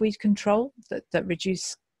improve weed control, that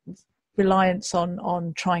reduce reliance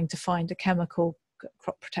on trying to find a chemical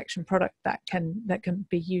crop protection product that can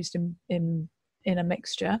be used in a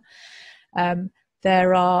mixture.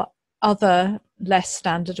 There are other less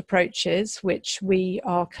standard approaches which we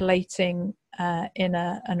are collating in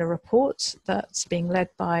a report that's being led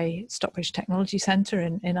by Stockbridge Technology Centre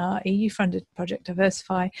in our EU-funded project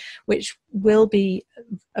Diversify, which will be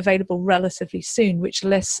available relatively soon, which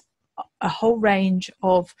lists a whole range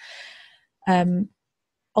of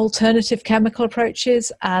alternative chemical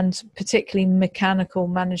approaches and particularly mechanical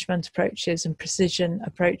management approaches and precision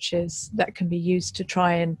approaches that can be used to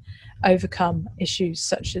try and overcome issues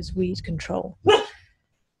such as weed control.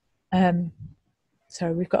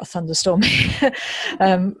 So we've got a thunderstorm.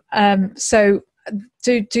 So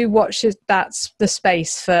do watch it. That's the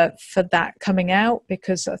space for that coming out,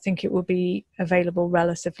 because I think it will be available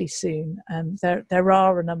relatively soon. There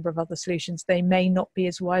are a number of other solutions. They may not be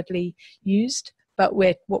as widely used, but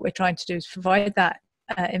what we're trying to do is provide that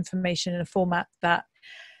information in a format that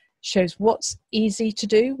shows what's easy to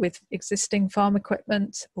do with existing farm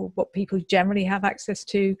equipment, or what people generally have access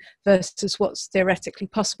to, versus what's theoretically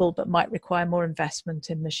possible but might require more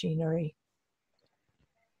investment in machinery.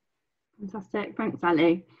 Fantastic, thanks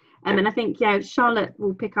Ali. And I think, yeah, Charlotte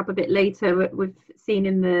will pick up a bit later. We've seen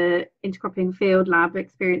in the intercropping field lab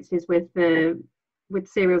experiences with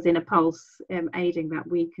cereals in a pulse aiding that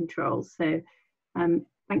weed control. So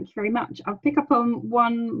thank you very much. I'll pick up on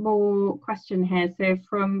one more question here. So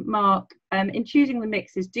from Mark, in choosing the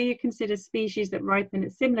mixes, do you consider species that ripen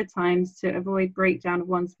at similar times to avoid breakdown of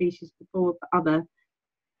one species before the other?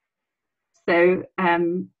 So,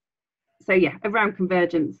 so yeah, around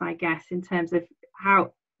convergence, I guess, in terms of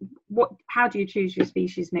how do you choose your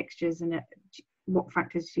species mixtures, and what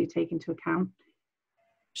factors do you take into account?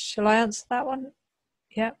 Shall I answer that one?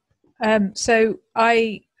 Yeah. So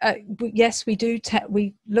yes, we do.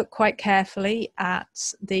 We look quite carefully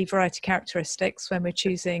at the variety characteristics when we're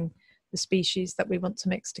choosing the species that we want to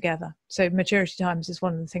mix together. So maturity times is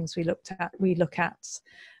one of the things we look at,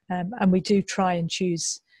 and we do try and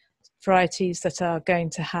choose varieties that are going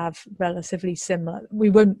to have relatively similar. We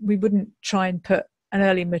wouldn't try and put an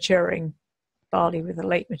early maturing barley with a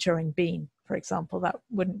late maturing bean, for example. That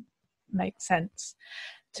wouldn't make sense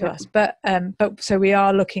to us. But so we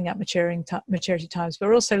are looking at maturity times.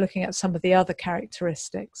 We're also looking at some of the other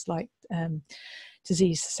characteristics like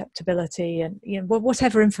disease susceptibility and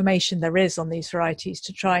whatever information there is on these varieties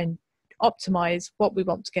to try and optimize what we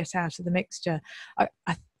want to get out of the mixture.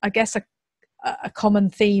 I guess a common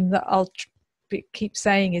theme that I'll keep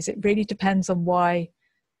saying is it really depends on why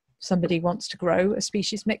somebody wants to grow a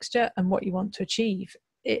species mixture and what you want to achieve.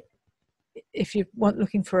 If you want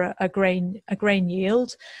looking for a grain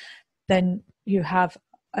yield, then you have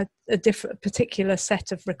a different particular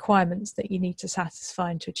set of requirements that you need to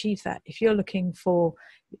satisfy and to achieve that. If you're looking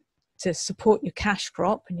to support your cash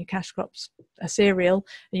crop, and your cash crop's a cereal,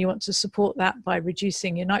 and you want to support that by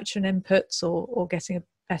reducing your nitrogen inputs or getting a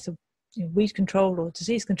better weed control or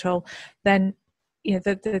disease control, then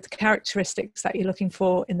the characteristics that you're looking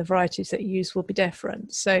for in the varieties that you use will be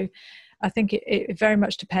different. So I think it very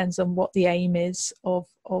much depends on what the aim is of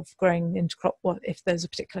growing intercrop. What if there's a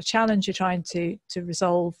particular challenge you're trying to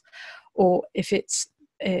resolve, or if it's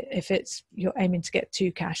you're aiming to get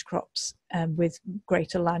 2 cash crops with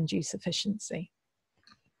greater land use efficiency.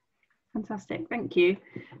 Fantastic, thank you.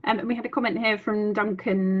 And we had a comment here from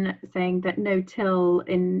Duncan saying that no-till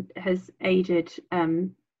has aided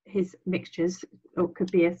his mixtures, or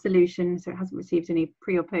could be a solution, so it hasn't received any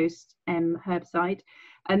pre or post herbicide.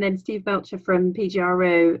 And then Steve Belcher from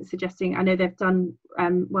PGRO suggesting, I know they've done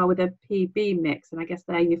well with a PB mix, and I guess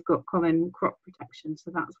there you've got common crop protection,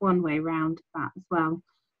 so that's one way around that as well.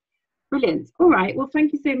 Brilliant. All right, well,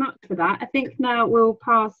 thank you so much for that. I think now we'll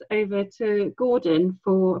pass over to Gordon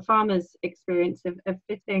for a farmer's experience of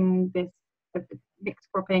fitting this mixed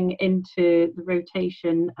cropping into the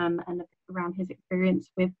rotation and around his experience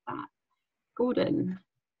with that. Gordon.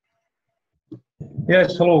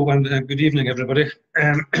 Yes, hello and good evening, everybody.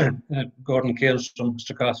 Gordon Cairns from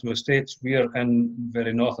Stracathro Estates. We are in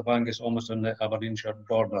very north of Angus, almost on the Aberdeenshire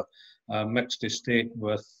border, a mixed estate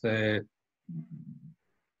with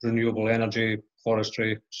renewable energy,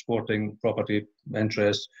 forestry, sporting property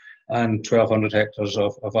interests, and 1,200 hectares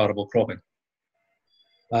of arable cropping.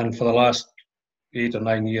 And for the last 8 or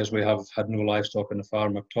 9 years, we have had no livestock on the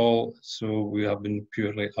farm at all, so we have been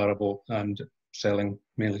purely arable and selling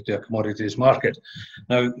mainly to a commodities market.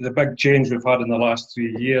 Now, the big change we've had in the last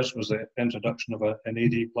 3 years was the introduction of an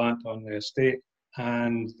AD plant on the estate,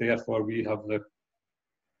 and therefore we have the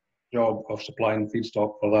job of supplying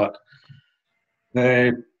feedstock for that.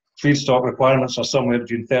 The feedstock requirements are somewhere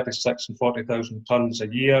between 36 and 40,000 tonnes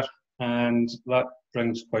a year, and that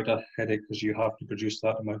brings quite a headache because you have to produce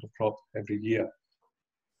that amount of crop every year.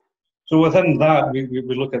 So within that, we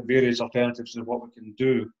look at various alternatives of what we can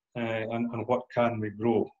do and what can we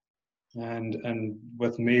grow. And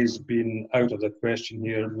with maize being out of the question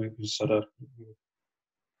here,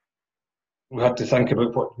 we had to think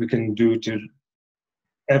about what we can do to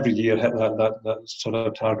every year hit that sort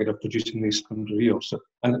of target of producing these kinds of yields.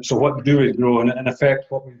 And so what do we grow? And in effect,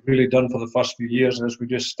 what we've really done for the first few years is we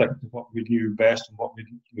just stick to what we knew best and what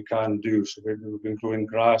we can do. So we've been growing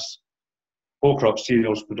grass, whole crop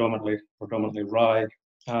cereals, predominantly rye,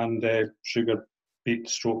 and sugar beet,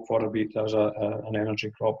 fodder beet as an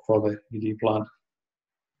energy crop for the ED plant.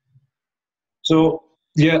 So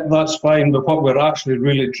yeah, that's fine, but what we're actually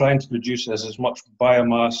really trying to produce is as much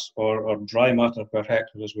biomass or dry matter per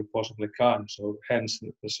hectare as we possibly can. So hence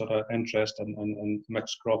the sort of interest in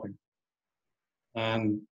mixed cropping.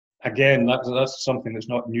 And again, that's something that's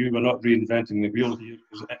not new. We're not reinventing the wheel here,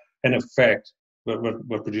 because in effect,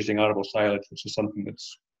 we're producing arable silage, which is something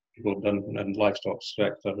that's people have done in livestock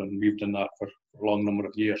sector, and we've done that for a long number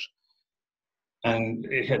of years. And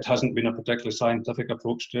it hasn't been a particularly scientific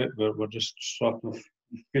approach to it. We're just sort of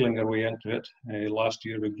feeling our way into it. Last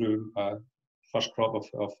year we grew a first crop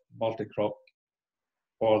of multi-crop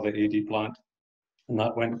for the AD plant, and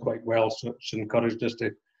that went quite well, so it's encouraged us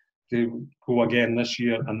to go again this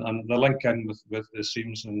year, and the link in with the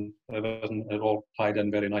seams and everything, it all tied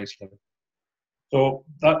in very nicely. So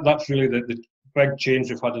that's really the big change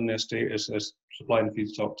we've had in the estate is supplying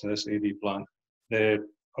feedstock to this AD plant. The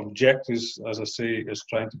objectives, as I say, is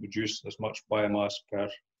trying to produce as much biomass per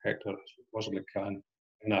hectare as we possibly can,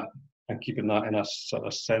 and keeping that in a sort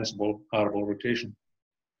of sensible arable rotation.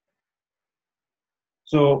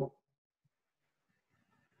 So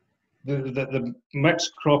the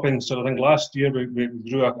mixed cropping sort of thing, last year we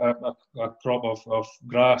grew a crop of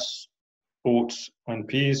grass, oats and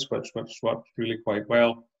peas, which worked really quite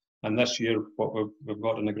well. And this year what we've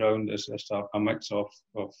got on the ground is a mix of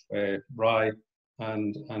rye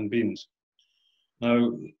and beans.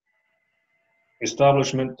 Now,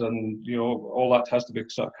 establishment and all that has to be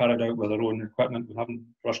sort of carried out with our own equipment. We haven't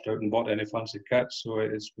rushed out and bought any fancy kits, so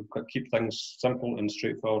we've got to keep things simple and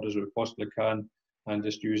straightforward as we possibly can, and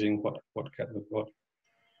just using what kit we've got.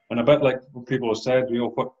 And a bit like what people have said,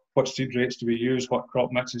 what seed rates do we use, what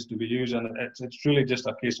crop mixes do we use, and it's really just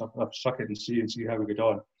a case of suck it and see how we get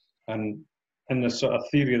on. And in this sort of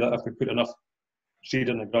theory that if we put enough seed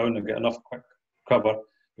in the ground and get enough quick cover,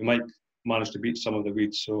 we might manage to beat some of the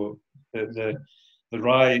weeds. So the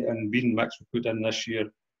rye and bean mix we put in this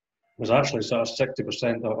year was actually sort of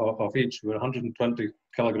 60% of each. We were 120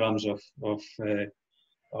 kilograms of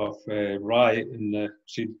rye in the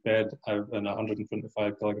seed bed and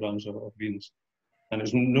 125 kilograms of beans. And it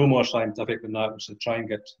was no more scientific than that. It was to try and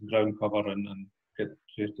get ground cover and get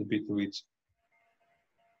to beat the weeds.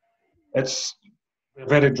 It's a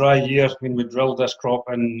very dry year. I mean, we drilled this crop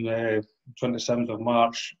in 27th of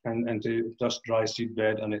March into just dry seed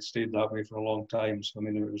bed, and it stayed that way for a long time. So I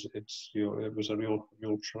mean, it was a real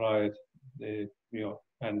triad,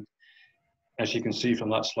 and as you can see from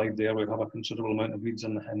that slide there, we have a considerable amount of weeds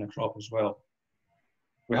in the crop as well.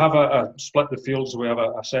 We have split the fields. We have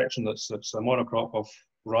a section that's a monocrop of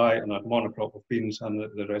rye and a monocrop of beans, and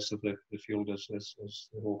the rest of the field is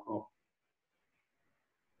the whole crop.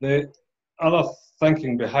 The other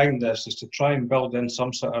thinking behind this is to try and build in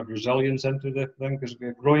some sort of resilience into the thing, because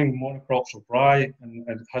we're growing monocrops of rye, and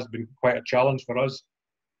it has been quite a challenge for us.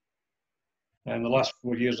 In the last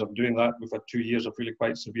 4 years of doing that, we've had 2 years of really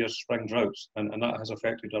quite severe spring droughts, and that has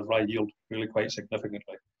affected our rye yield really quite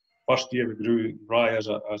significantly. First year we grew rye as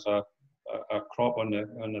a crop on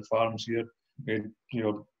the farms here. We had,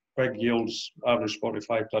 big yields, average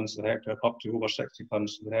 45 tonnes to the hectare, up to over 60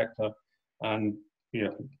 tonnes to the hectare, and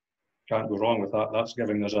can't go wrong with that. That's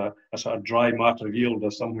giving us a sort of dry matter yield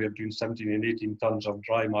of somewhere between 17 and 18 tonnes of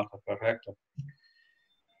dry matter per hectare.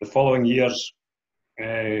 The following years,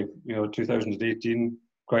 2018,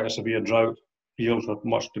 quite a severe drought. Yields were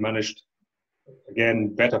much diminished.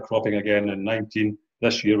 Again, better cropping again in 19.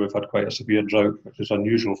 This year we've had quite a severe drought, which is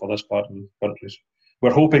unusual for this part of the country.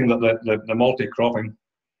 We're hoping that the multi-cropping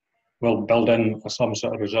will build in some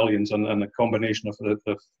sort of resilience, and a combination of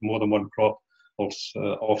the more than one crop will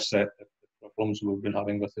offset the problems we've been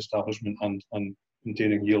having with establishment and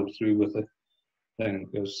maintaining yield through with the thing,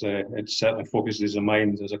 because it certainly focuses the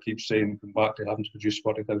mind, as I keep saying, come back to having to produce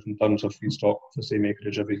 40,000 tonnes of feedstock for the same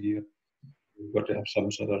acreage every year. We've got to have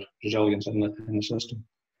some sort of resilience in the system.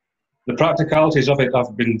 The practicalities of it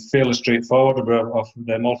have been fairly straightforward of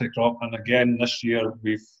the multi-crop, and again this year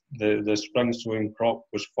the spring sowing crop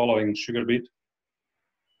was following sugar beet.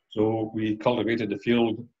 So we cultivated the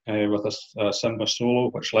field with a Simba solo,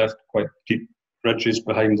 which left quite deep ridges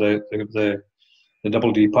behind the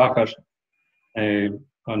double D packer.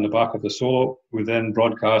 on the back of the solo. We then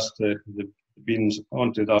broadcast the beans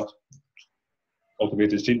onto that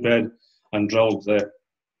cultivated seedbed and drilled the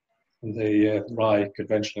rye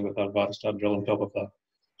conventionally with our varicide drill on top of that.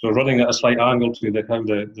 So running at a slight angle to how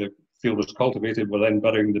the field was cultivated, we're then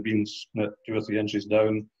burying the beans 2 or 3 inches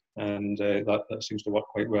down, and that seems to work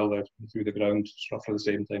quite well there through the ground, roughly the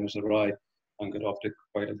same time as the rye, and got off to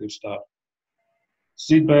quite a good start.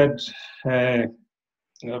 Seedbed,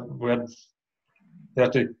 we had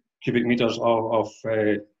 30 cubic meters of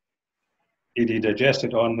AD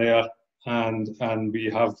digested on there, and we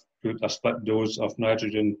have put a split dose of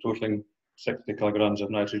nitrogen totaling 60 kilograms of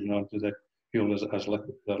nitrogen onto the field as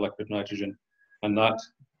liquid nitrogen, and that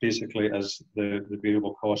basically is the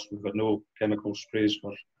variable cost. We've got no chemical sprays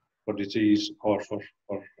for disease or for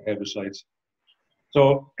herbicides.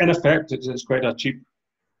 So in effect, it's quite a cheap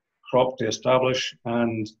crop to establish,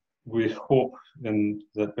 and we hope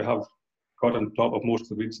that we have got on top of most of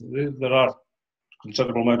the weeds. There are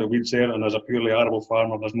considerable amount of weeds there, and as a purely arable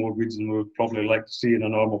farmer, there's more weeds than we would probably like to see in a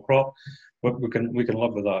normal crop, but we can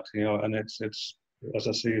live with that, you know. And it's as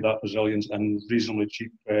I say, that resilience and reasonably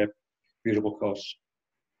cheap variable costs.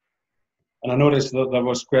 And I noticed that there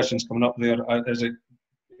was questions coming up there. Is it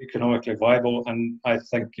economically viable? And I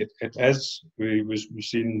think it is. We've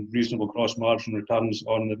seen reasonable gross margin returns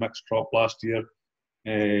on the mixed crop last year,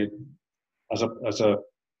 as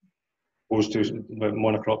opposed to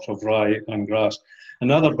monocrops of rye and grass.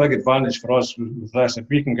 Another big advantage for us with this, if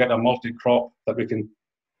we can get a multi-crop that we can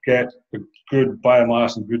get a good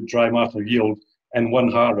biomass and good dry matter yield in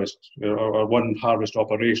one harvest or one harvest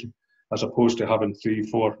operation, as opposed to having 3,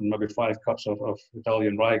 4, and maybe 5 cuts of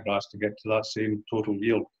Italian ryegrass to get to that same total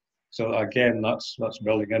yield. So again, that's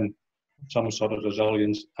building in some sort of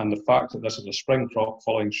resilience. And the fact that this is a spring crop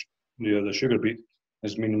following the sugar beet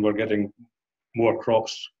is meaning we're getting more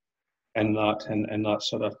crops in that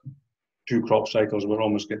sort of 2 crop cycles. We're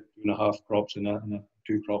almost getting 2.5 crops in a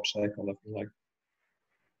 2 crop cycle, if you like.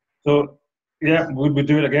 So yeah, would we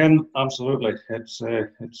do it again? Absolutely. It's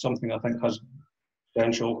something I think has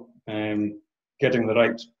potential. Getting the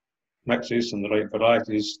right mixes and the right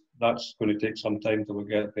varieties, that's going to take some time till we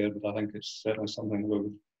get there, but I think it's certainly something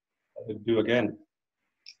we would do again.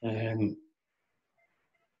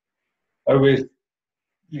 We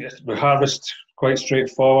harvest quite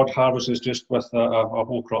straightforward. Harvest is just with a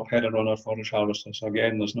whole crop header on our forage harvester. So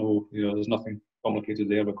again, there's nothing complicated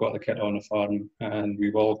there. We've got the kit on the farm, and we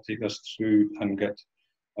will take this through and get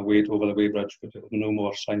a weight over the weighbridge, but it'll be no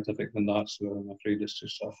more scientific than that. So I'm afraid it's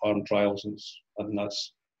just farm trials, and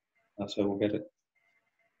that's how we'll get it.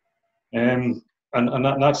 And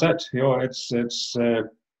that's it. You know, it's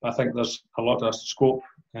I think there's a lot of scope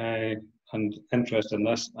and interest in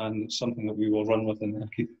this, and it's something that we will run with and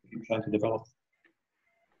keep trying to develop.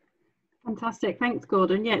 Fantastic, thanks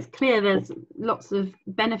Gordon. Yeah, it's clear there's lots of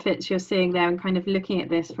benefits you're seeing there, and kind of looking at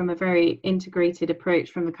this from a very integrated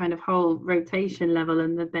approach, from the kind of whole rotation level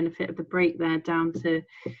and the benefit of the break there down to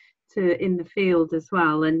in the field as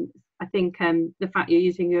well. And I think the fact you're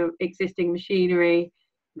using your existing machinery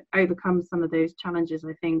overcomes some of those challenges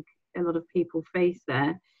I think a lot of people face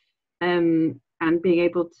there, and being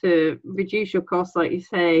able to reduce your costs, like you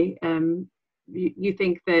say. You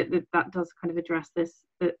think that does kind of address the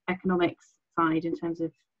economics side in terms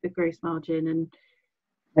of the gross margin? And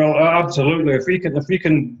well, absolutely. If we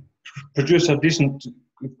can produce a decent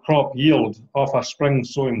crop yield off a spring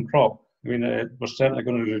sowing crop, I mean, we're certainly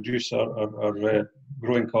going to reduce our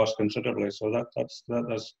growing costs considerably. So that's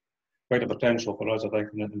quite a potential for us, I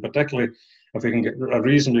think, and particularly if we can get a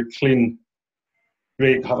reasonably clean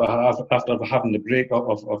break after having the break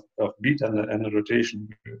of beet in the rotation,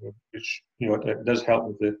 which, you know, it does help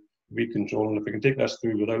with the weed control. And if we can take this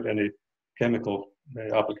through without any chemical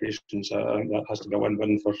applications, I think that has to be a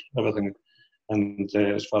win-win for everything, and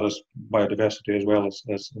as far as biodiversity as well as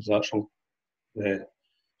actual sort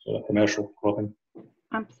of commercial cropping.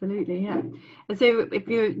 Absolutely, yeah. And so if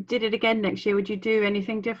you did it again next year, would you do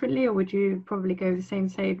anything differently, or would you probably go the same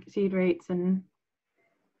seed rates? And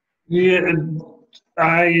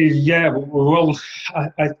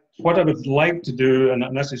what I would like to do,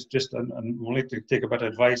 and this is just, and we'll need to take a bit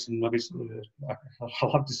of advice, and maybe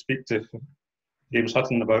I'll have to speak to James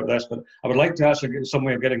Hutton about this, but I would like to actually get some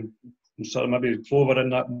way of getting sort of maybe clover in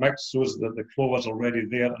that mix, so that the clover's already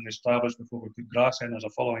there and established before we put grass in as a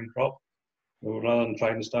following crop. So rather than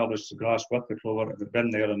trying to establish the grass with the clover, it had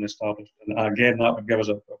been there and established. And again, that would give us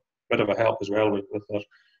a bit of a help as well with our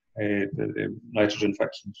the nitrogen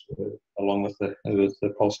fixings along with the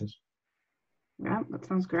pulses. Yeah, that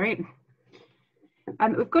sounds great.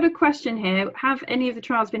 We've got a question here. Have any of the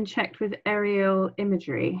trials been checked with aerial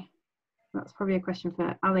imagery? That's probably a question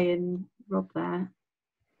for Ali and Rob there.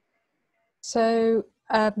 So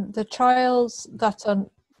the trials that are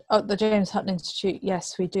at the James Hutton Institute,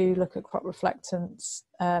 yes, we do look at crop reflectance.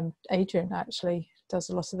 Adrian actually does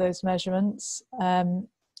a lot of those measurements.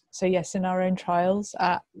 So yes, in our own trials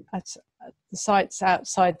at the sites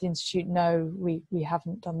outside the Institute, no, we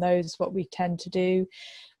haven't done those. What we tend to do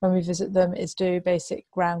when we visit them is do basic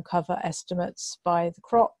ground cover estimates by the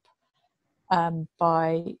crop,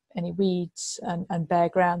 by any weeds and bare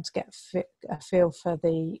ground to get a feel for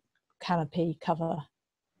the canopy cover.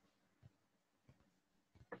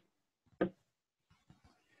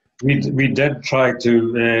 We did try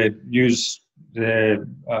to use the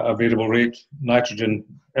variable rate nitrogen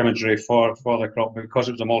imagery for the crop, but because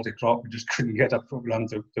it was a multi-crop, we just couldn't get a program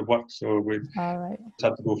to work, so we had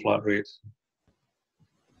to go flat rate.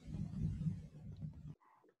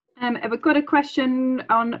 We've got a question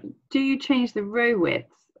on, do you change the row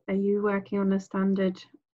width? Are you working on a standard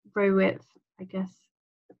row width, I guess?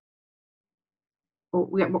 Or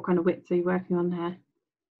what kind of width are you working on here?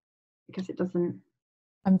 Because it doesn't...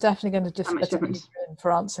 I'm definitely going to defer to Adrian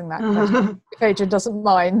for answering that question, if Adrian doesn't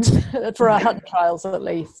mind, for our Hutton trials at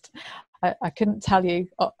least. I couldn't tell you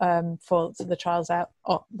for the trials that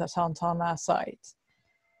aren't on our site.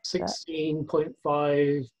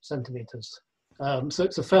 16.5 centimetres. So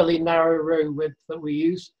it's a fairly narrow row width that we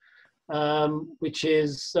use, which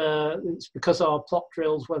is it's because our plot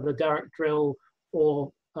drills, whether direct drill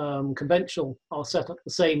or conventional, are set up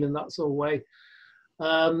the same in that sort of way.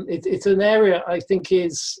 It's an area I think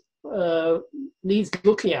needs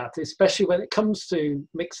looking at, especially when it comes to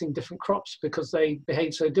mixing different crops, because they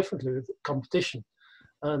behave so differently with competition.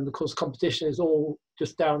 And of course, competition is all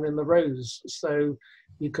just down in the rows, so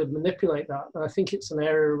you could manipulate that. And I think it's an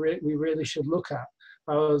area we really should look at.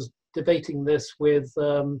 I was debating this with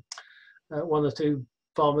one or two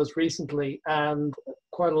farmers recently, and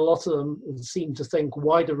quite a lot of them seem to think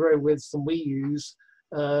wider row widths than we use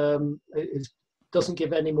doesn't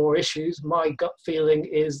give any more issues. My gut feeling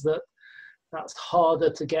is that that's harder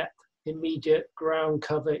to get immediate ground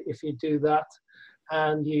cover if you do that.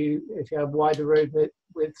 And if you have wider road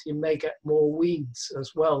width, you may get more weeds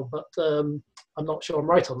as well. But I'm not sure I'm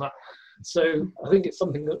right on that. So I think it's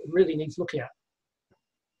something that really needs looking at.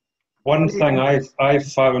 One thing I've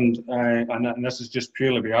found, and this is just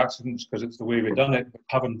purely by accident because it's the way we've done it, but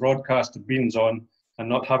having broadcasted beans on and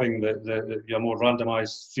not having the more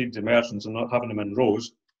randomised seed emergence and not having them in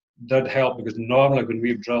rows did help, because normally when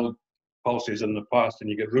we've drilled pulses in the past and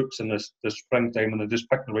you get roots in the springtime and they just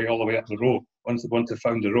pick their way all the way up the row, once they've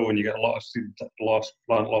found the row, and you get a lot of seed loss,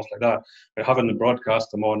 plant loss like that. But having them broadcast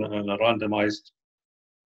them on a randomised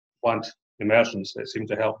plant emergence, it seemed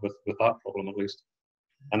to help with that problem at least.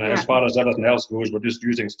 And as far as everything else goes, we're just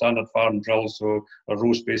using standard farm drills, so our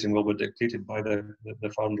row spacing will be dictated by the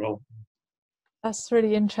farm drill. That's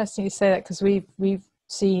really interesting you say that, because we've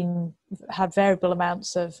had variable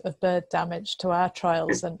amounts of bird damage to our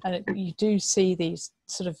trials, and you do see these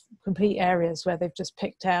sort of complete areas where they've just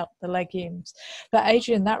picked out the legumes. But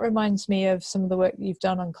Adrian, that reminds me of some of the work you've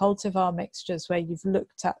done on cultivar mixtures, where you've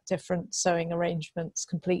looked at different sowing arrangements,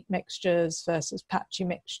 complete mixtures versus patchy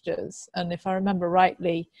mixtures, and if I remember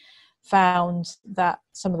rightly, found that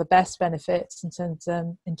some of the best benefits in terms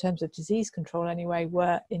of disease control anyway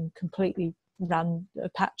were in completely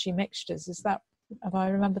patchy mixtures. Have I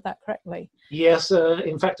remembered that correctly? Yes,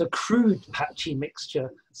 in fact, a crude patchy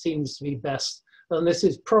mixture seems to be best. And this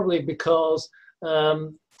is probably because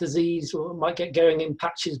disease might get going in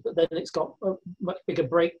patches, but then it's got a much bigger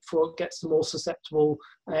break before it gets to more susceptible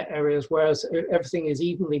areas. Whereas if everything is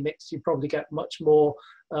evenly mixed, you probably get much more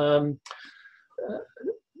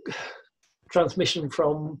transmission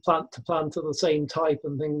from plant to plant of the same type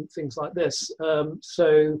and things like this.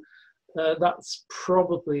 That's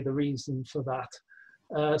probably the reason for that.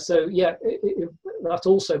 That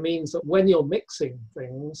also means that when you're mixing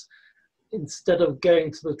things, instead of going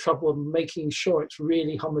to the trouble of making sure it's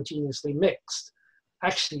really homogeneously mixed,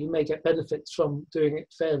 actually you may get benefits from doing it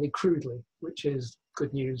fairly crudely, which is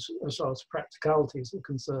good news as far as practicalities are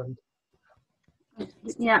concerned.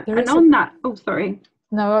 Yeah, and on that, oh, sorry.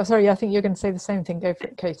 No, sorry, I think you're going to say the same thing. Go for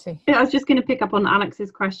it, Katie. Yeah, I was just going to pick up on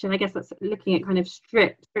Alex's question. I guess that's looking at kind of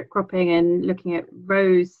strip cropping and looking at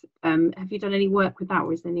rows. Have you done any work with that,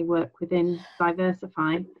 or is there any work within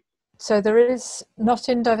Diversify? So there is, not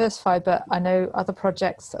in Diversify, but I know other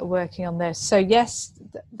projects that are working on this. So yes,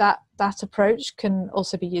 that approach can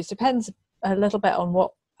also be used. Depends a little bit on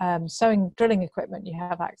what drilling equipment you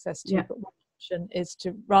have access to. Yeah. But one option is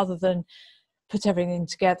to, rather than put everything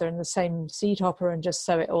together in the same seed hopper and just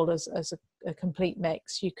sow it all as a a complete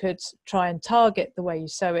mix. You could try and target the way you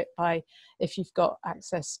sow it by, if you've got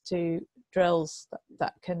access to drills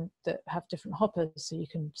that have different hoppers, so you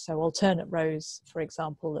can sow alternate rows, for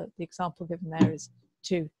example. The example given there is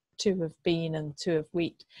two of bean and 2 of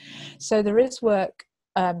wheat. So there is work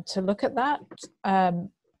to look at that.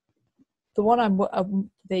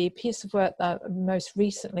 The piece of work that most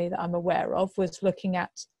recently that I'm aware of was looking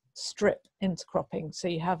at strip intercropping. So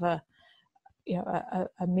you have a 1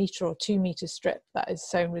 metre or 2 metre strip that is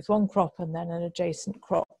sown with one crop, and then an adjacent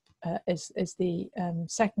crop is the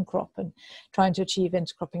second crop, and trying to achieve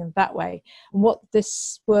intercropping that way. And what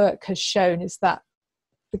this work has shown is that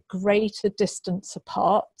the greater distance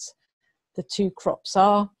apart the 2 crops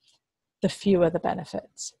are, the fewer the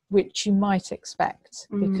benefits, which you might expect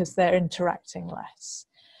because they're interacting less.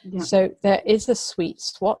 Yeah. So there is a sweet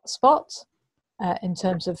spot in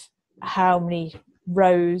terms of how many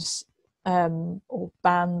rows or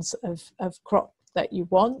bands of crop that you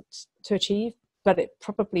want to achieve, but it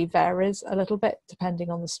probably varies a little bit depending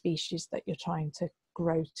on the species that you're trying to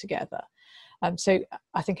grow together. So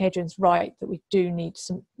I think Adrian's right that we do need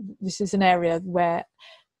some. This is an area where,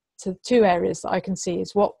 so 2 areas that I can see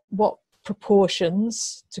is what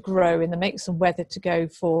proportions to grow in the mix, and whether to go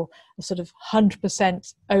for a sort of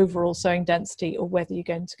 100% overall sowing density, or whether you're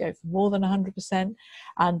going to go for more than 100%,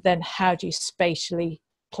 and then how do you spatially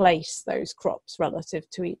place those crops relative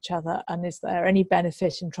to each other, and is there any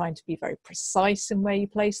benefit in trying to be very precise in where you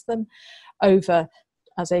place them over,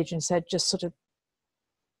 as Adrian said, just sort of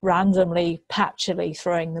randomly, patchily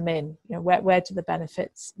throwing them in. Where are the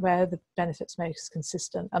benefits most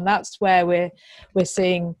consistent? And that's where we're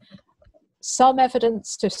seeing some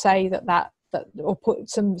evidence to say that or put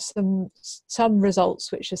some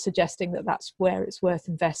results which are suggesting that that's where it's worth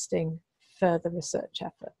investing further research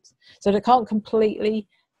efforts. So I can't completely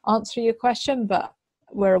answer your question, but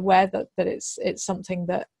we're aware that it's something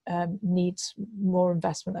that needs more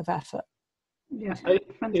investment of effort. Yeah,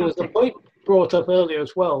 there was a point brought up earlier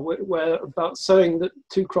as well, where about sowing the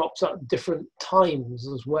 2 crops at different times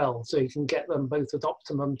as well, so you can get them both at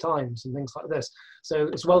optimum times and things like this. So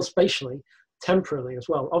as well spatially, temporally as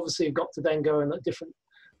well. Obviously, you've got to then go in at different.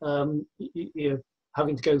 You're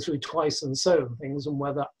having to go through twice and sow and things, and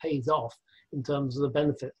where that pays off in terms of the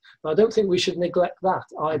benefit. But I don't think we should neglect that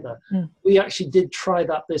either. We actually did try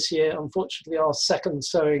that this year. Unfortunately, our second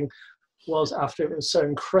sowing was after it was so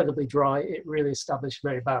incredibly dry, it really established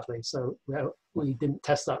very badly. So we didn't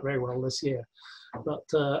test that very well this year. But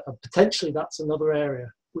potentially that's another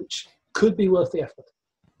area which could be worth the effort.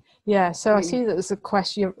 Yeah, so I see that there's a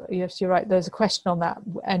question, yes, you're right, there's a question on that.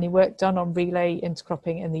 Any work done on relay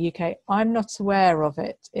intercropping in the UK? I'm not aware of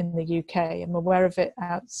it in the UK. I'm aware of it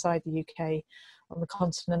outside the UK, on the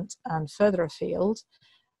continent and further afield.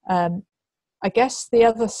 I guess the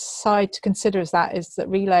other side to consider is that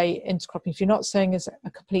relay intercropping, if you're not saying as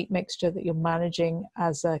a complete mixture that you're managing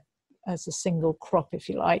as a single crop, if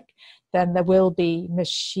you like, then there will be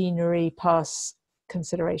machinery pass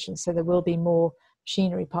considerations. So there will be more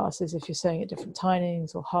machinery passes if you're sowing at different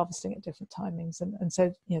timings or harvesting at different timings. And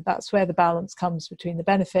so that's where the balance comes between the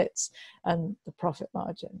benefits and the profit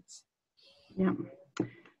margins. Yeah,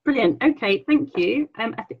 brilliant. Okay, thank you.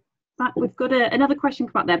 I think we've got another question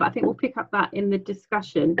come up there, but I think we'll pick up that in the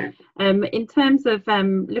discussion. In terms of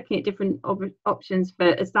looking at different options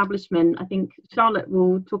for establishment, I think Charlotte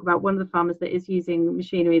will talk about one of the farmers that is using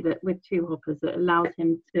machinery with 2 hoppers that allows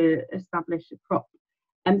him to establish a crop.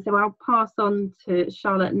 So I'll pass on to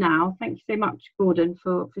Charlotte now. Thank you so much, Gordon,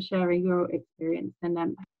 for sharing your experience, and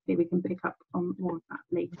hopefully we can pick up on more of that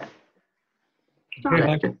later.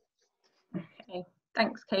 Charlotte. Okay,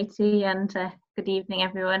 thanks, Katie, and good evening,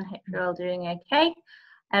 everyone. Hope you're all doing okay.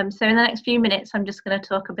 So in the next few minutes, I'm just going to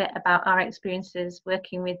talk a bit about our experiences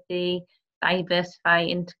working with the Diversify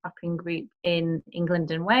Intercropping Group in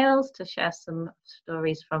England and Wales, to share some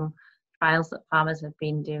stories from trials that farmers have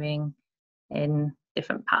been doing in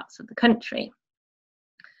different parts of the country.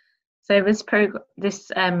 So this group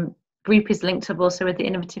is linked up also with the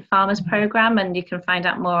Innovative Farmers Programme, and you can find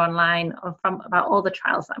out more online about all the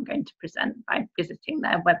trials that I'm going to present by visiting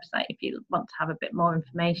their website if you want to have a bit more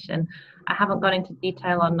information. I haven't gone into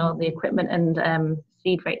detail on all the equipment and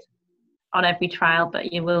seed rates on every trial,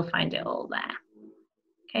 but you will find it all there.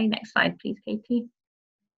 Okay, next slide please, Katie.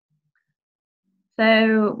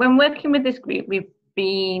 So when working with this group, we've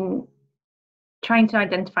been trying to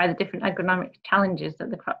identify the different agronomic challenges that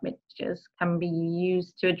the crop mixtures can be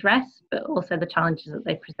used to address, but also the challenges that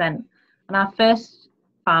they present. And our first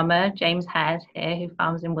farmer, James Head here, who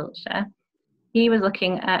farms in Wiltshire, he was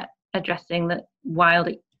looking at addressing the wild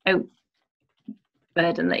oat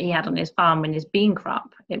burden that he had on his farm in his bean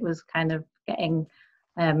crop. It was kind of getting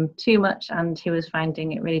too much, and he was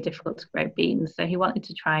finding it really difficult to grow beans. So he wanted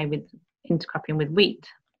to try with intercropping with wheat.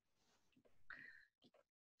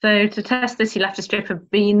 So to test this, he left a strip of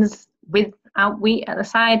beans without wheat at the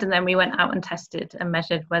side, and then we went out and tested and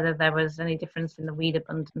measured whether there was any difference in the weed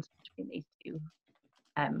abundance between these two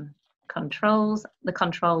controls, the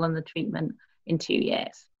control and the treatment, in 2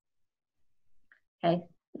 years. Okay,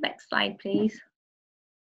 next slide, please.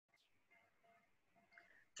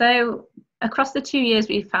 So across the 2 years,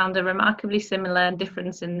 we found a remarkably similar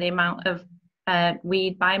difference in the amount of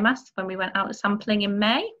weed biomass when we went out sampling in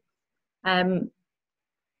May.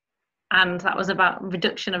 And that was about a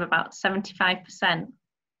reduction of about 75%.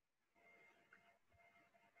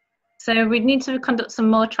 So we'd need to conduct some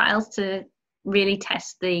more trials to really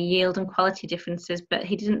test the yield and quality differences, but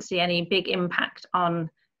he didn't see any big impact on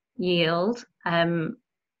yield, in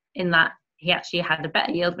that he actually had a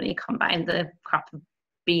better yield when he combined the crop of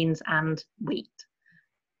beans and wheat.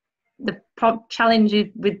 The challenge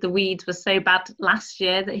with the weeds was so bad last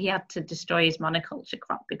year that he had to destroy his monoculture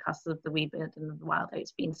crop because of the weed burden of the wild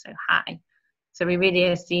oats being so high. So we really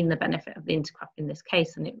have seen the benefit of the intercrop in this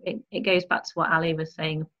case, and it goes back to what Ali was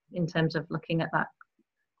saying in terms of looking at that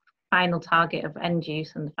final target of end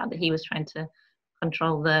use and the fact that he was trying to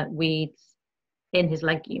control the weeds in his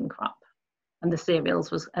legume crop, and the cereals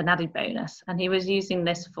was an added bonus. And he was using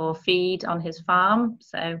this for feed on his farm,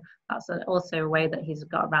 so that's also a way that he's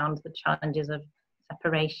got around the challenges of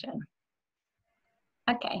separation.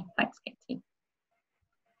 Okay, thanks, Katie.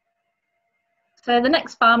 So the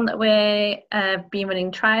next farm that we're been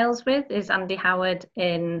running trials with is Andy Howard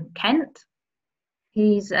in Kent.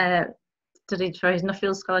 He's studied for his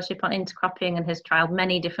Nuffield Scholarship on intercropping and has trialled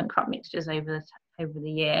many different crop mixtures over the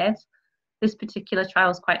years. This particular trial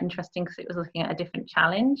was quite interesting because it was looking at a different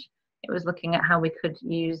challenge. It was looking at how we could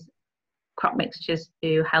use crop mixtures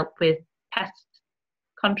to help with pest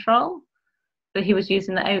control. So he was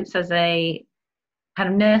using the oats as a kind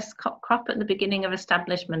of nurse crop at the beginning of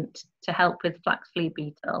establishment to help with flax flea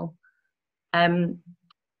beetle.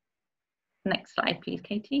 Next slide, please,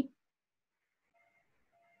 Katie.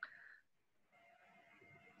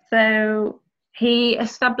 So he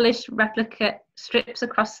established replica strips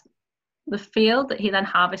across the field that he then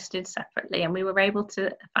harvested separately, and we were able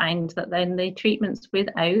to find that then the treatments with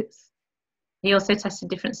oats, he also tested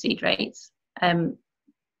different seed rates.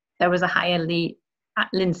 There was a higher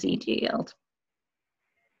linseed yield.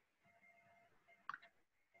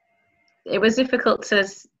 It was difficult to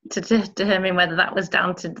determine whether that was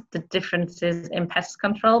down to the differences in pest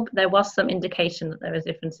control, but there was some indication that there was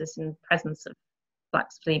differences in presence of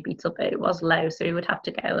flax flea beetle, but it was low, so we would have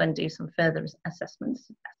to go and do some further assessments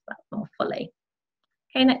to test that more fully.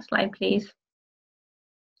 Okay, next slide, please.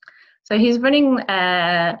 So he's running,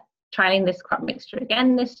 trialing this crop mixture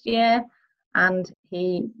again this year, and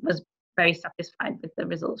he was very satisfied with the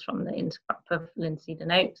results from the intercrop of linseed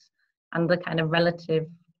and oats and the kind of relative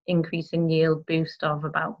increase in yield boost of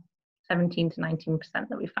about 17 to 19%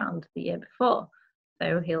 that we found the year before.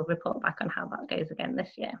 So he'll report back on how that goes again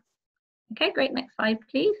this year. Okay, great, next slide,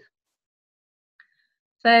 please.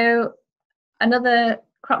 So another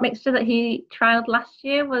crop mixture that he trialled last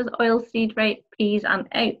year was oilseed rape peas and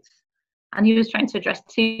oats. And he was trying to address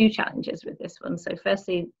two challenges with this one. So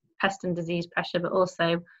firstly, pest and disease pressure, but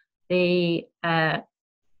also the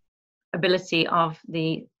ability of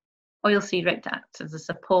the oilseed rape to act as a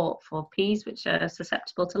support for peas, which are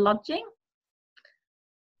susceptible to lodging.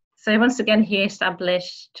 So once again, he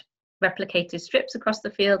established replicated strips across the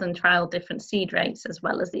field and trialled different seed rates as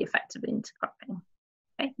well as the effect of intercropping.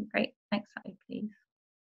 Okay, great. Next slide, please.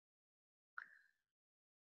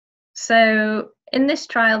 So in this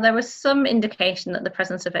trial, there was some indication that the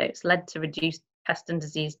presence of oats led to reduced pest and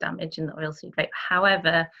disease damage in the oilseed rape.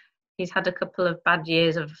 However, he's had a couple of bad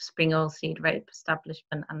years of spring oilseed rape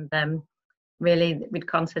establishment, and really we'd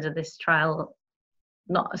consider this trial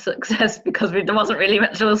not a success because there wasn't really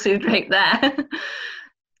much oilseed rape there.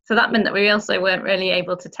 So that meant that we also weren't really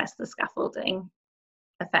able to test the scaffolding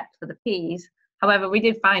effect for the peas. However, we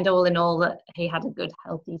did find all in all that he had a good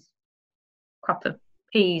healthy crop of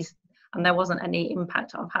peas, and there wasn't any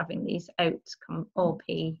impact of having these oat or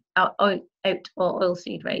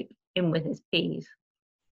oilseed rape in with his peas.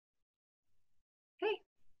 Okay,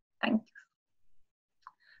 thanks.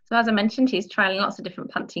 So as I mentioned, he's trialling lots of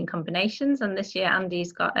different planting combinations, and this year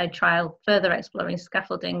Andy's got a trial further exploring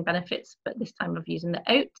scaffolding benefits, but this time of using the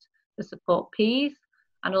oat to support peas,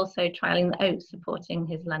 and also trialling the oat supporting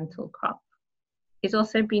his lentil crop. He's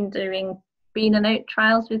also been doing bean and oat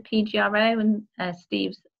trials with PGRO, and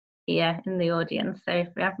Steve's here in the audience, so if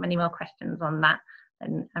we have many more questions on that,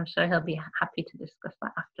 and I'm sure he'll be happy to discuss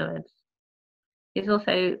that afterwards. He's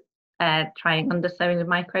also trying undersowing with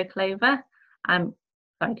microclover.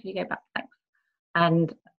 Sorry, could you go back? Thanks.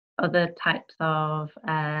 And other types of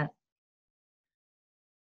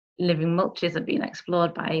living mulches have been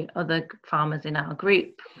explored by other farmers in our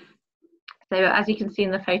group. So as you can see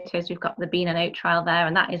in the photos, we've got the bean and oat trial there,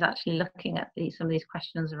 and that is actually looking at some of these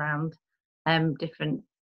questions around different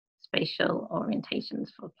spatial orientations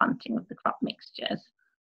for planting of the crop mixtures.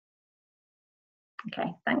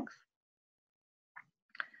 Okay, thanks.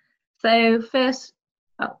 So first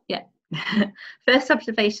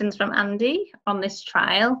observations from Andy on this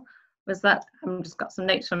trial was that, I've just got some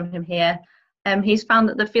notes from him here. He's found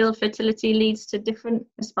that the field fertility leads to different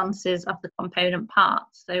responses of the component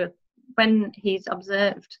parts. So when he's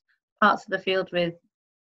observed parts of the field with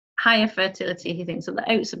higher fertility, he thinks that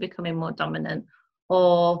the oats are becoming more dominant,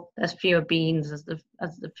 or there's fewer beans as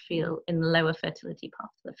the field in the lower fertility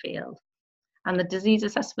parts of the field. And the disease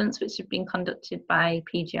assessments which have been conducted by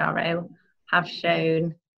PGRO have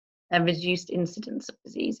shown a reduced incidence of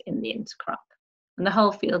disease in the intercrop. And the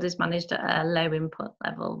whole field is managed at a low input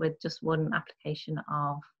level with just one application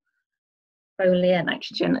of foliar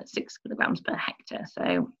nitrogen at 6 kilograms per hectare.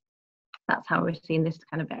 So that's how we're seeing this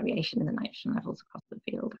kind of variation in the nitrogen levels across the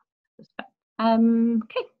field.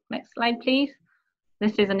 Okay, next slide, please.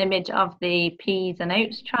 This is an image of the peas and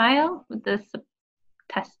oats trial with the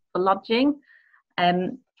test for lodging.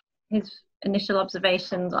 His initial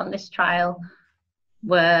observations on this trial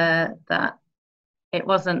were that it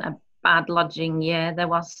wasn't a bad lodging year. There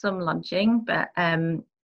was some lodging, but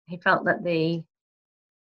he felt that the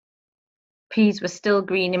peas were still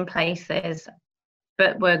green in places,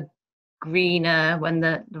 but were greener when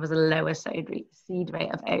there was a lower seed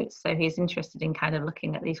rate of oats. So he's interested in kind of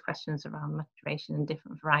looking at these questions around maturation and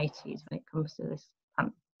different varieties when it comes to this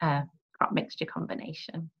crop mixture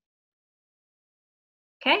combination.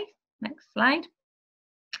 Okay, next slide.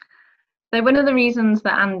 So one of the reasons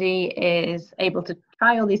that Andy is able to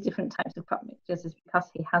try all these different types of crop mixtures is because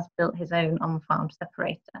he has built his own on-farm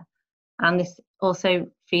separator. And this also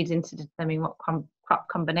feeds into determining what crop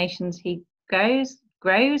combinations he grows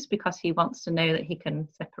because he wants to know that he can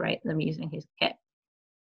separate them using his kit.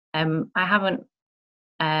 I haven't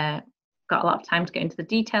got a lot of time to go into the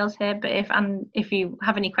details here, but if you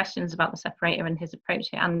have any questions about the separator and his approach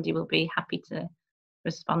here, Andy will be happy to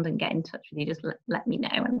respond and get in touch with you. Just let me know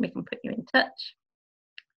and we can put you in touch.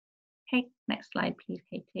 Okay, next slide please,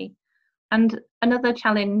 Katie. And another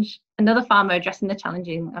farmer addressing the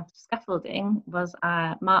challenging of scaffolding was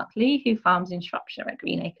Mark Lee, who farms in Shropshire at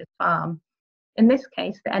Greenacres Farm. In this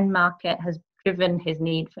case, the end market has driven his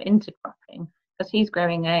need for intercropping because he's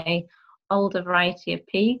growing a older variety of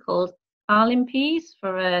pea called Karley peas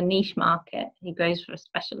for a niche market. He grows for a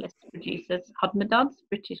specialist producers, Hodmedods,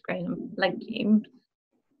 British grain legumes.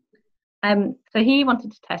 So he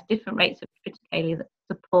wanted to test different rates of practicalities that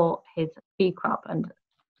support his pea crop and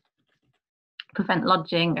prevent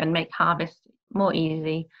lodging and make harvest more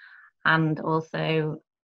easy, and also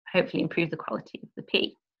hopefully improve the quality of the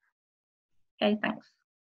pea. Okay, thanks.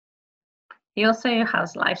 He also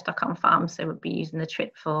has livestock on farm, so we'll be using the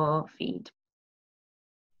trip for feed.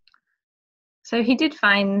 So he did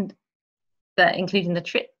find that including the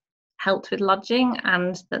trip helped with lodging,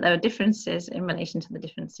 and that there were differences in relation to the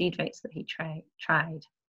different seed rates that he tried.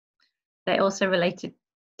 They also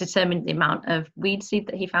determined the amount of weed seed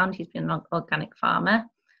that he found. He's been an organic farmer,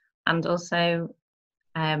 and also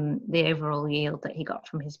the overall yield that he got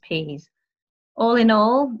from his peas. All in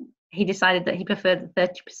all, he decided that he preferred the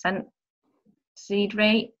 30% seed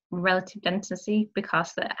rate relative density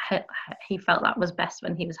because he felt that was best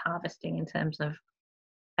when he was harvesting in terms of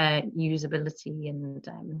usability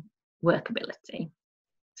and workability.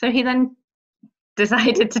 So he then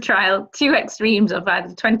decided to trial two extremes of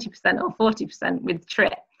either 20% or 40% with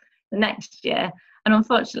trip the next year, and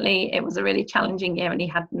unfortunately it was a really challenging year and he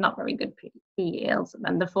had not very good pea yields,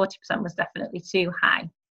 and the 40% was definitely too high.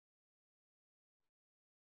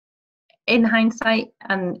 In hindsight,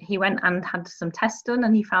 and he went and had some tests done,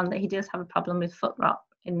 and he found that he does have a problem with foot rot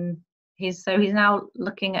so he's now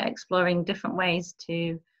looking at exploring different ways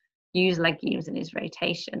to use legumes in his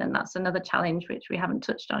rotation, and that's another challenge which we haven't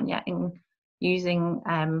touched on yet in using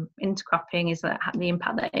intercropping, is that the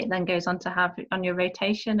impact that it then goes on to have on your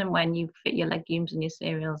rotation and when you fit your legumes and your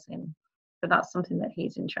cereals in. So that's something that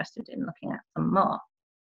he's interested in looking at some more.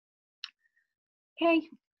 Okay,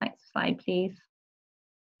 next slide please.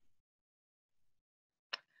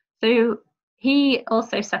 So he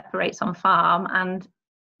also separates on farm, and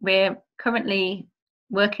we're currently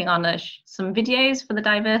working on some videos for the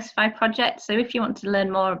Diversify project. So if you want to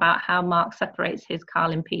learn more about how Mark separates his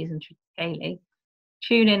Karley peas and Triticale,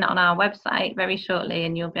 tune in on our website very shortly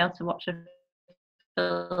and you'll be able to watch a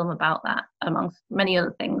film about that, amongst many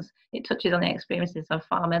other things. It touches on the experiences of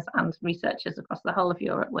farmers and researchers across the whole of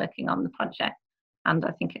Europe working on the project, and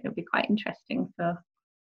I think it will be quite interesting for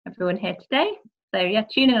everyone here today. So yeah,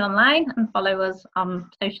 tune in online and follow us on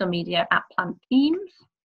social media at Plant Teams.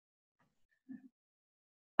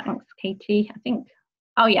 Thanks, Katie. I think,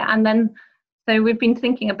 oh yeah, and then, so we've been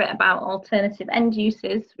thinking a bit about alternative end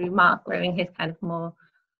uses through Mark growing his kind of more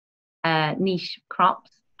niche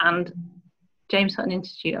crops, and James Hutton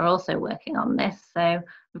Institute are also working on this. So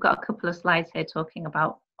we've got a couple of slides here talking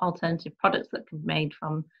about alternative products that can be made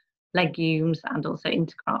from legumes and also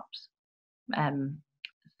intercrops.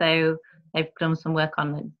 So they've done some work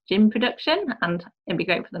on the gin production, and it'd be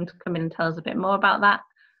great for them to come in and tell us a bit more about that.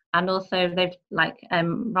 And also they've, like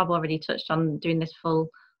Rob already touched on, doing this full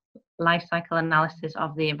life cycle analysis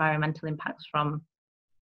of the environmental impacts from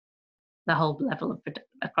the whole level of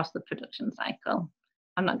across the production cycle.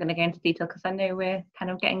 I'm not going to go into detail because I know we're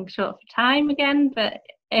kind of getting short for time again, but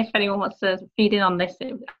if anyone wants to feed in on this,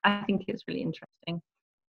 I think it's really interesting.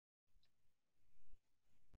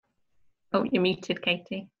 Oh, you're muted,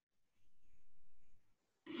 Katie.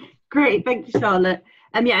 Great, thank you, Charlotte.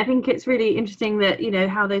 Yeah, I think it's really interesting that, you know,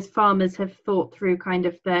 how those farmers have thought through kind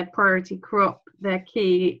of their priority crop, their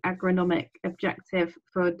key agronomic objective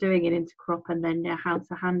for doing an intercrop, and then how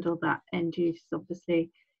to handle that end use is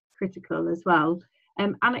obviously critical as well.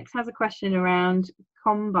 Alex has a question around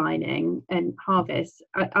combining and harvest.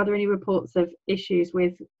 Are there any reports of issues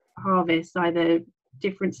with harvest, either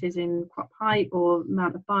differences in crop height or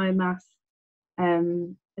amount of biomass?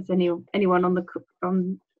 Has anyone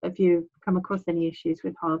have you come across any issues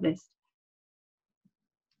with harvest?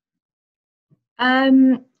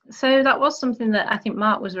 So that was something that I think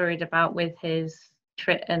Mark was worried about with his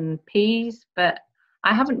trit and peas, but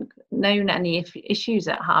I haven't known any issues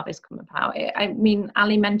at harvest come about. I mean,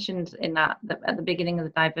 Ali mentioned in that at the beginning of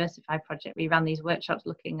the Diversify project, we ran these workshops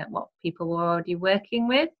looking at what people were already working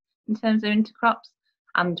with in terms of intercrops,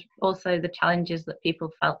 and also the challenges that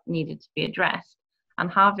people felt needed to be addressed. And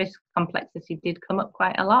harvest complexity did come up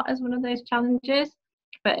quite a lot as one of those challenges.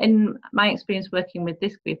 But in my experience working with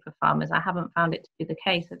this group of farmers, I haven't found it to be the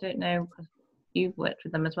case. I don't know, because you've worked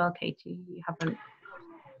with them as well, Katie. You haven't?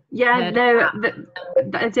 Yeah, no,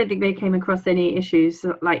 I don't think they came across any issues.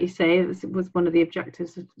 Like you say, it was one of the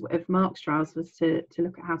objectives of Mark's trials, was to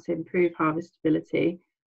look at how to improve harvestability.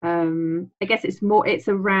 I guess it's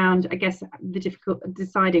around, I guess, the difficult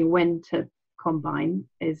deciding when to combine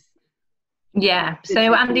is. Yeah,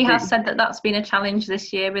 so Andy has said that that's been a challenge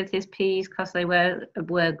this year with his peas because they were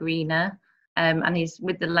greener, and he's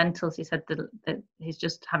with the lentils. He said that he's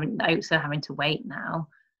just having to wait now.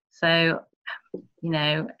 So, you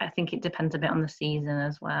know, I think it depends a bit on the season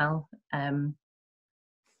as well.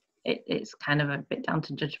 It's kind of a bit down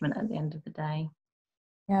to judgment at the end of the day.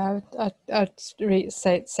 Yeah, I'd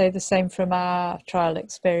say the same from our trial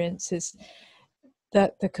experiences.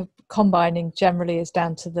 That the combining generally is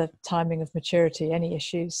down to the timing of maturity, any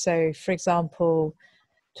issues. So, for example,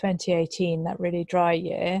 2018, that really dry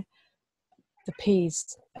year, the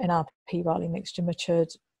peas in our pea barley mixture matured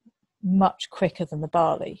much quicker than the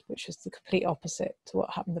barley, which was the complete opposite to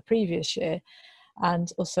what happened the previous year. And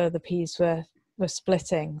also the peas were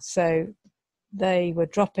splitting. So they were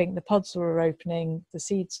dropping, the pods were opening, the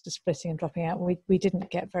seeds were splitting and dropping out. We didn't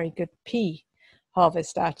get very good pea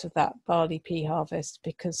harvest out of that barley pea harvest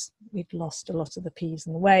because we'd lost a lot of the peas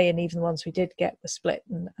in the way, and even the ones we did get were split,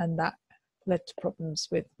 and that led to problems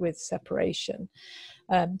with separation.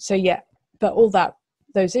 So yeah, but all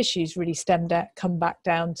those issues really come back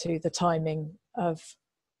down to the timing of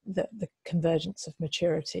the convergence of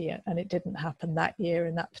maturity, and it didn't happen that year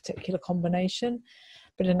in that particular combination,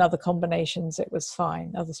 but in other combinations it was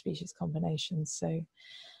fine, other species combinations. So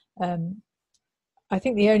I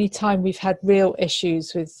think the only time we've had real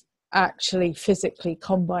issues with actually physically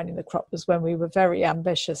combining the crop was when we were very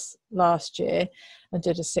ambitious last year and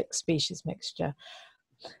did a 6 species mixture.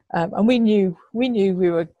 And we knew we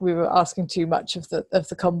were asking too much of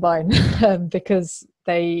the combine because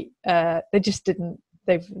they just didn't.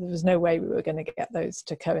 There was no way we were going to get those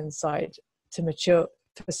to coincide to mature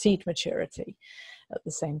for seed maturity at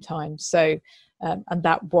the same time. So and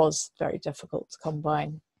that was very difficult to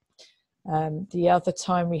combine. The other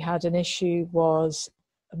time we had an issue was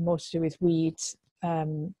more to do with weeds,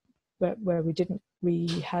 where we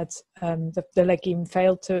had the legume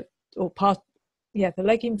failed to, the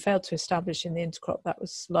legume failed to establish in the intercrop. That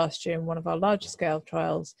was last year in one of our larger scale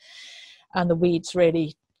trials, and the weeds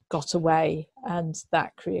really got away, and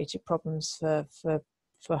that created problems for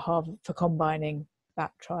combining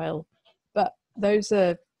that trial. But those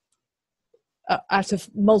are out of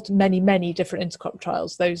many different intercrop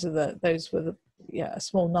trials. Those were a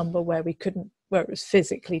small number where it was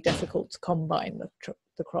physically difficult to combine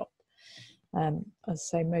the crop. As I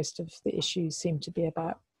say, most of the issues seem to be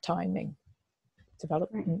about timing,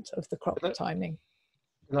 development of the crop timing.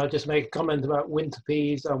 And I'll just make a comment about winter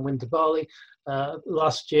peas and winter barley.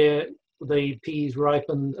 Last year, the peas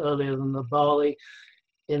ripened earlier than the barley.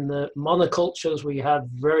 In the monocultures, we had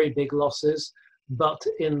very big losses, but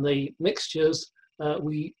in the mixtures,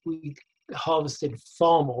 we harvested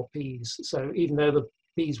far more peas. So even though the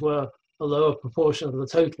peas were a lower proportion of the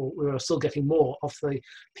total, we were still getting more off the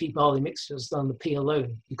pea barley mixtures than the pea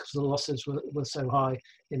alone, because the losses were so high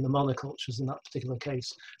in the monocultures in that particular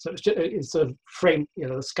case. So it's a frame,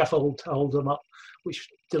 a scaffold to hold them up, which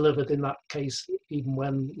delivered in that case, even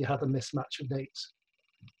when you had a mismatch of dates.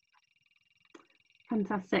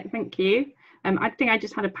 Fantastic, thank you. I think I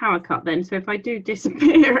just had a power cut then, so if I do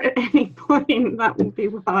disappear at any point, that will be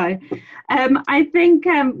why. I think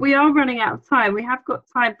we are running out of time. We have got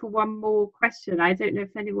time for one more question. I don't know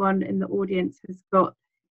if anyone in the audience has got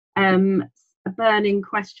a burning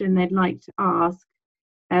question they'd like to ask.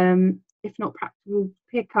 If not, perhaps we'll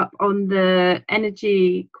pick up on the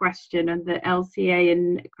energy question and the LCA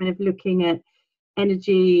and kind of looking at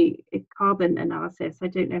energy carbon analysis. I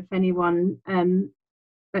don't know if anyone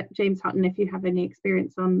but James Hutton, if you have any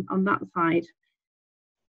experience on that side.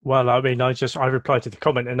 Well, I mean, I replied to the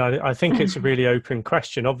comment, and I think it's a really open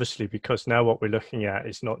question, obviously, because now what we're looking at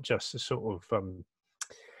is not just the sort of,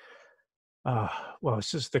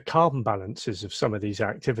 it's just the carbon balances of some of these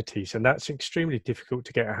activities, and that's extremely difficult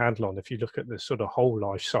to get a handle on if you look at the sort of whole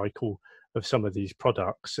life cycle of some of these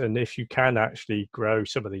products. And if you can actually grow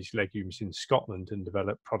some of these legumes in Scotland and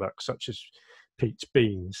develop products such as peats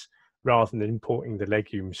beans, rather than importing the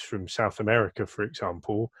legumes from South America, for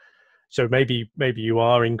example. So maybe you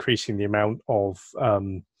are increasing the amount of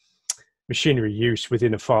machinery use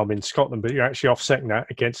within a farm in Scotland, but you're actually offsetting that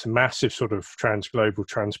against a massive sort of transglobal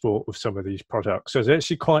transport of some of these products. So it's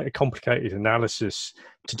actually quite a complicated analysis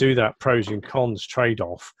to do that pros and cons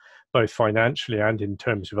trade-off, both financially and in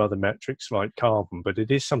terms of other metrics like carbon. But it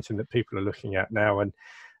is something that people are looking at now, and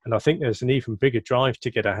I think there's an even bigger drive to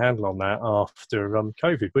get a handle on that after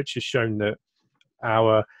COVID, which has shown that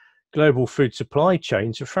our global food supply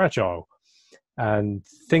chains are fragile. And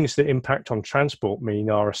things that impact on transport mean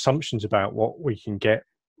our assumptions about what we can get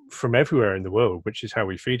from everywhere in the world, which is how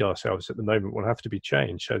we feed ourselves at the moment, will have to be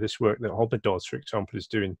changed. So this work that Hobbidoz, for example, is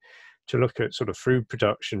doing to look at sort of food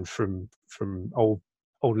production from old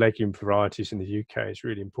legume varieties in the UK is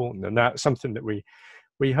really important. And that's something that we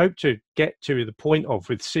hope to get to the point of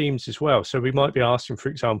with SEAMS as well. So we might be asking, for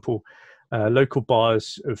example, local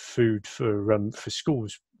buyers of food for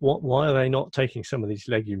schools, why are they not taking some of these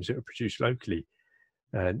legumes that are produced locally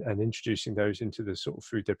and introducing those into the sort of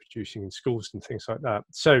food they're producing in schools and things like that.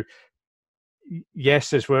 So yes,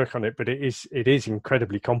 there's work on it, but it is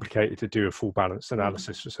incredibly complicated to do a full balanced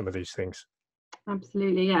analysis for some of these things.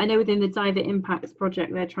 Absolutely, yeah. I know within the Diver Impacts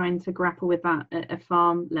project, they're trying to grapple with that at a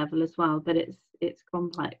farm level as well, but it's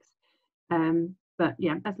complex. But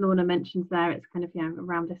yeah, as Lorna mentions there, it's kind of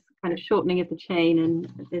around this kind of shortening of the chain, and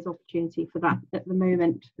there's opportunity for that at the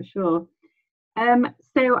moment for sure.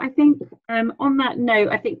 So I think on that note,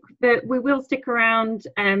 I think that we will stick around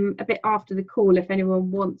a bit after the call if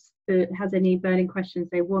anyone has any burning questions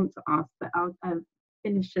they want to ask, but I'll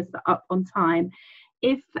finish this up on time.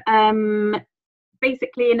 If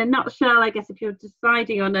basically, in a nutshell, I guess if you're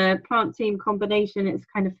deciding on a plant team combination, it's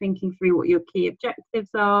kind of thinking through what your key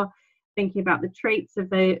objectives are, thinking about the traits of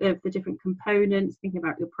the different components, thinking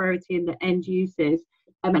about your priority and the end uses.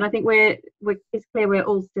 And I think it's clear we're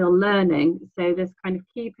all still learning. So this kind of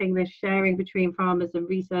keeping this sharing between farmers and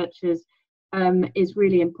researchers is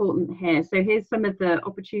really important here. So here's some of the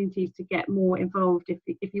opportunities to get more involved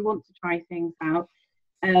if you want to try things out.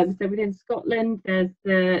 So within Scotland, there's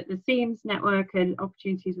the SEAMS network and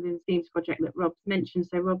opportunities within the SEAMS project that Rob's mentioned.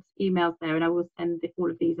 So Rob's email's there, and I will send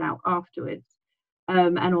all of these out afterwards.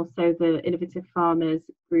 And also the Innovative Farmers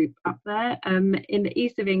group up there. In the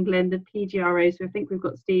east of England, the PGROs, so I think we've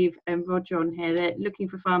got Steve and Roger on here, they're looking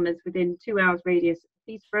for farmers within 2 hours radius of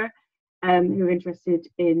Peterborough who are interested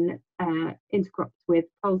in intercrops with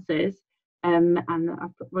pulses. And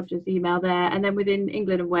I've put Roger's email there. And then within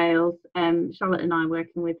England and Wales, Charlotte and I are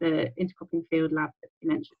working with the intercropping field lab that you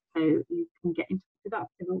mentioned, so you can get into that.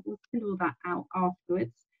 So we'll send all that out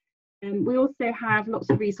afterwards. We also have lots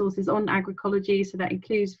of resources on Agricology, so that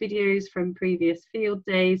includes videos from previous field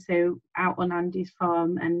days, so out on Andy's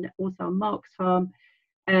farm and also on Mark's farm,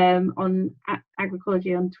 on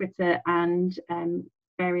Agricology on Twitter, and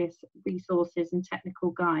various resources and technical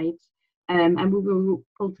guides. And we will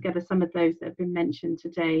pull together some of those that have been mentioned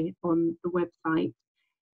today on the website.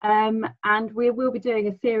 And we will be doing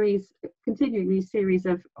a series, continuing these series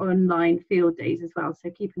of online field days as well. So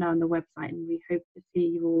keep an eye on the website, and we hope to see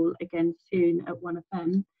you all again soon at one of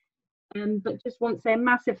them. But just want to say a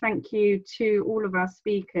massive thank you to all of our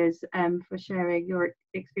speakers for sharing your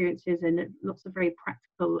experiences and lots of very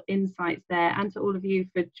practical insights there, and to all of you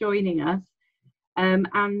for joining us. And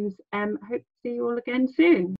hope to see you all again soon.